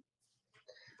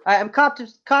 I'm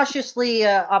cautiously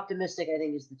optimistic, I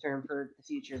think is the term for the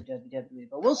future of WWE.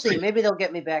 But we'll see. Maybe they'll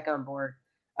get me back on board.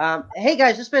 Hey,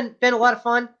 guys, it's been a lot of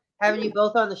fun having you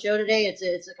both on the show today. It's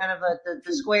a kind of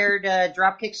the squared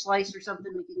dropkick slice or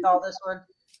something we could call this one.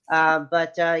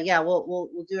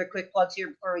 We'll do our quick plugs here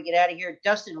before we get out of here.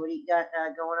 Dustin, what do you got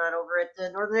going on over at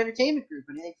the Northern Entertainment Group?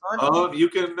 Anything fun? You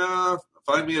can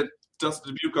find me at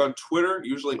Dustin Dubuque on Twitter,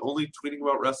 usually only tweeting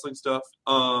about wrestling stuff.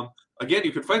 Again,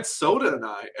 you can find Soda and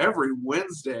I every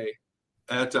Wednesday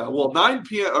at 9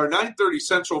 p.m. or 9:30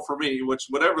 Central for me, which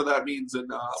whatever that means in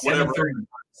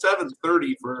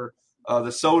 7:30 for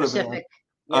the Soda Pacific.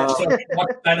 So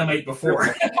watch Dynamite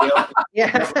before.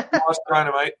 Yeah. Watch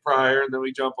Dynamite prior, and then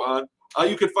we jump on.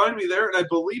 You can find me there, and I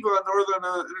believe on Northern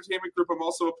Entertainment Group, I'm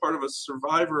also a part of a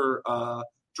Survivor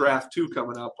draft 2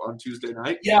 coming up on Tuesday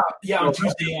night. Yeah. On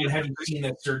Tuesday, I haven't seen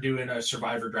that they're doing a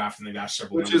Survivor draft, and they got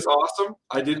several. Which is awesome.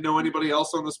 I didn't know anybody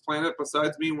else on this planet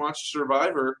besides me watched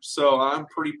Survivor, so I'm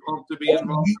pretty pumped to be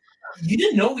involved. You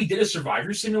didn't know we did a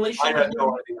Survivor simulation? I had no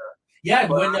idea. Yeah,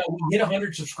 when we hit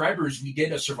 100 subscribers, we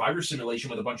did a Survivor simulation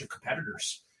with a bunch of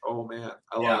competitors. Oh, man.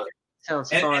 I love it. Sounds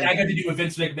fun. And I got to do a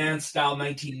Vince McMahon style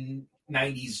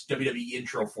 1990s WWE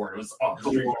intro for it. It was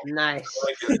cool. Nice.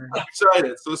 I'm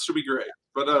excited. So this should be great.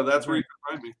 But that's where you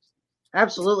can find me.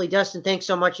 Absolutely. Dustin, thanks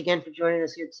so much again for joining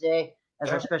us here today as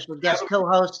our special guest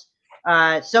co-host.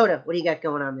 Soda, what do you got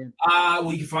going on, man?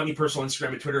 You can find me personal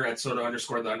Instagram and Twitter at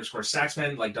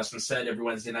Soda_the_Saxman. Like Dustin said, every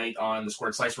Wednesday night on the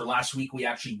Squared Slice. For last week, we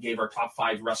actually gave our top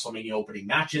 5 WrestleMania opening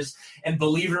matches. And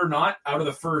believe it or not, out of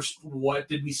the first, what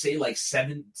did we say, like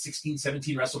 16,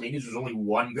 17 WrestleManias, there's only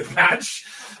one good match.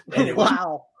 And it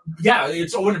wow. Yeah,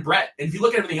 it's Owen and Brett. And if you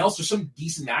look at everything else, there's some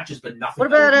decent matches, but nothing.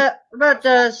 What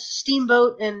about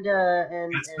Steamboat and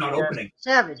not opening.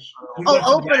 Savage?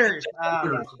 Openers.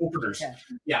 Openers. Okay.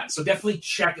 Yeah, so definitely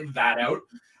check that out.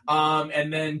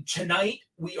 And then tonight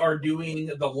we are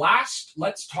doing the last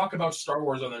Let's Talk About Star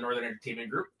Wars on the Northern Entertainment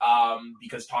Group,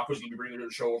 because Taco's going to be bringing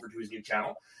the show over to his new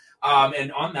channel.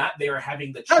 And on that, they are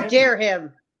having the... How dare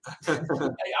him?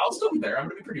 I'll still be there. I'm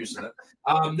going to be producing it.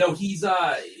 No,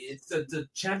 it's the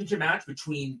championship match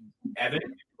between Evan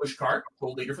Pushkar,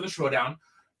 gold leader for the Showdown,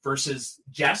 versus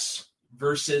Jess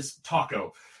versus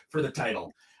Taco for the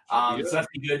title. So that's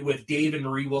be good with Dave and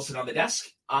Marie Wilson on the desk.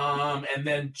 And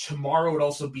then tomorrow would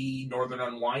also be Northern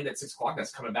Unwind at 6 o'clock.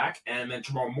 That's coming back. And then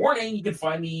tomorrow morning, you can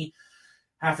find me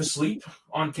half asleep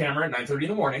on camera at 9:30 in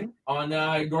the morning on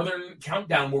Northern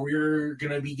Countdown, where we're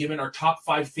going to be given our top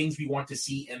 5 things we want to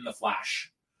see in The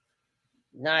Flash.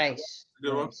 Nice.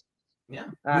 Yeah.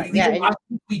 Yeah.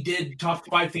 We did top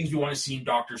 5 things we want to see in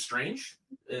Doctor Strange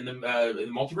in the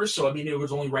multiverse. So, I mean, it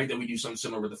was only right that we do something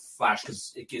similar with The Flash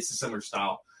because it gets a similar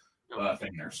style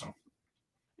thing there. So,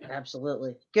 yeah.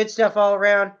 Absolutely. Good stuff all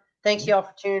around. Thanks, y'all,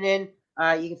 for tuning in.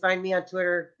 You can find me on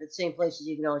Twitter at the same places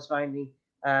you can always find me.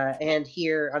 And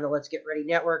here on the Let's Get Ready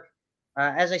Network.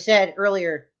 As I said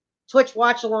earlier, Twitch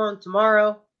watch along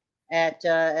tomorrow at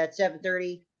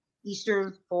 7:30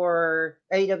 Eastern for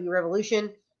AEW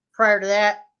Revolution. Prior to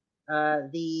that,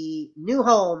 the new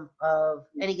home of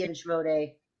Any Given Schmo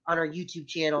Day on our YouTube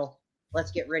channel,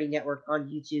 Let's Get Ready Network on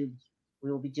YouTube.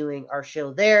 We will be doing our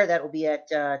show there. That will be at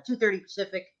 2:30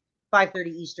 Pacific,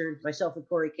 5:30 Eastern. Myself and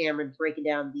Corey Cameron breaking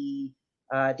down the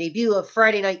debut of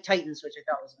Friday Night Titans, which I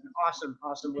thought was an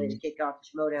awesome way to kick off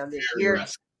the Schmodown this year.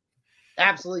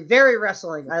 Absolutely. Very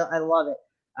wrestling. I love it.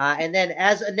 And then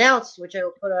as announced, which I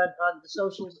will put on the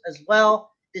socials as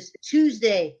well, this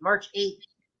Tuesday, March 8th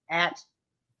at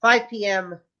 5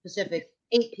 p.m. Pacific,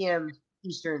 8 p.m.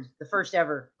 Eastern, the first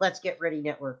ever Let's Get Ready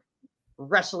Network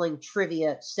Wrestling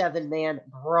Trivia 7-man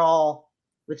brawl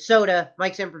with Soda,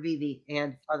 Mike Sempervive,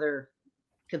 and other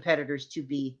competitors to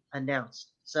be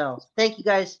announced. So thank you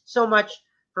guys so much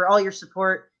for all your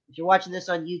support. If you're watching this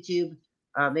on YouTube,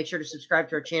 make sure to subscribe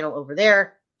to our channel over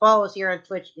there. Follow us here on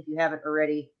Twitch if you haven't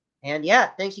already. And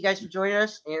yeah, thanks you guys for joining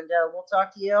us. And we'll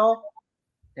talk to you all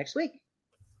next week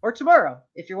or tomorrow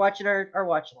if you're watching our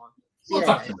watch along. See you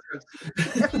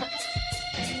then.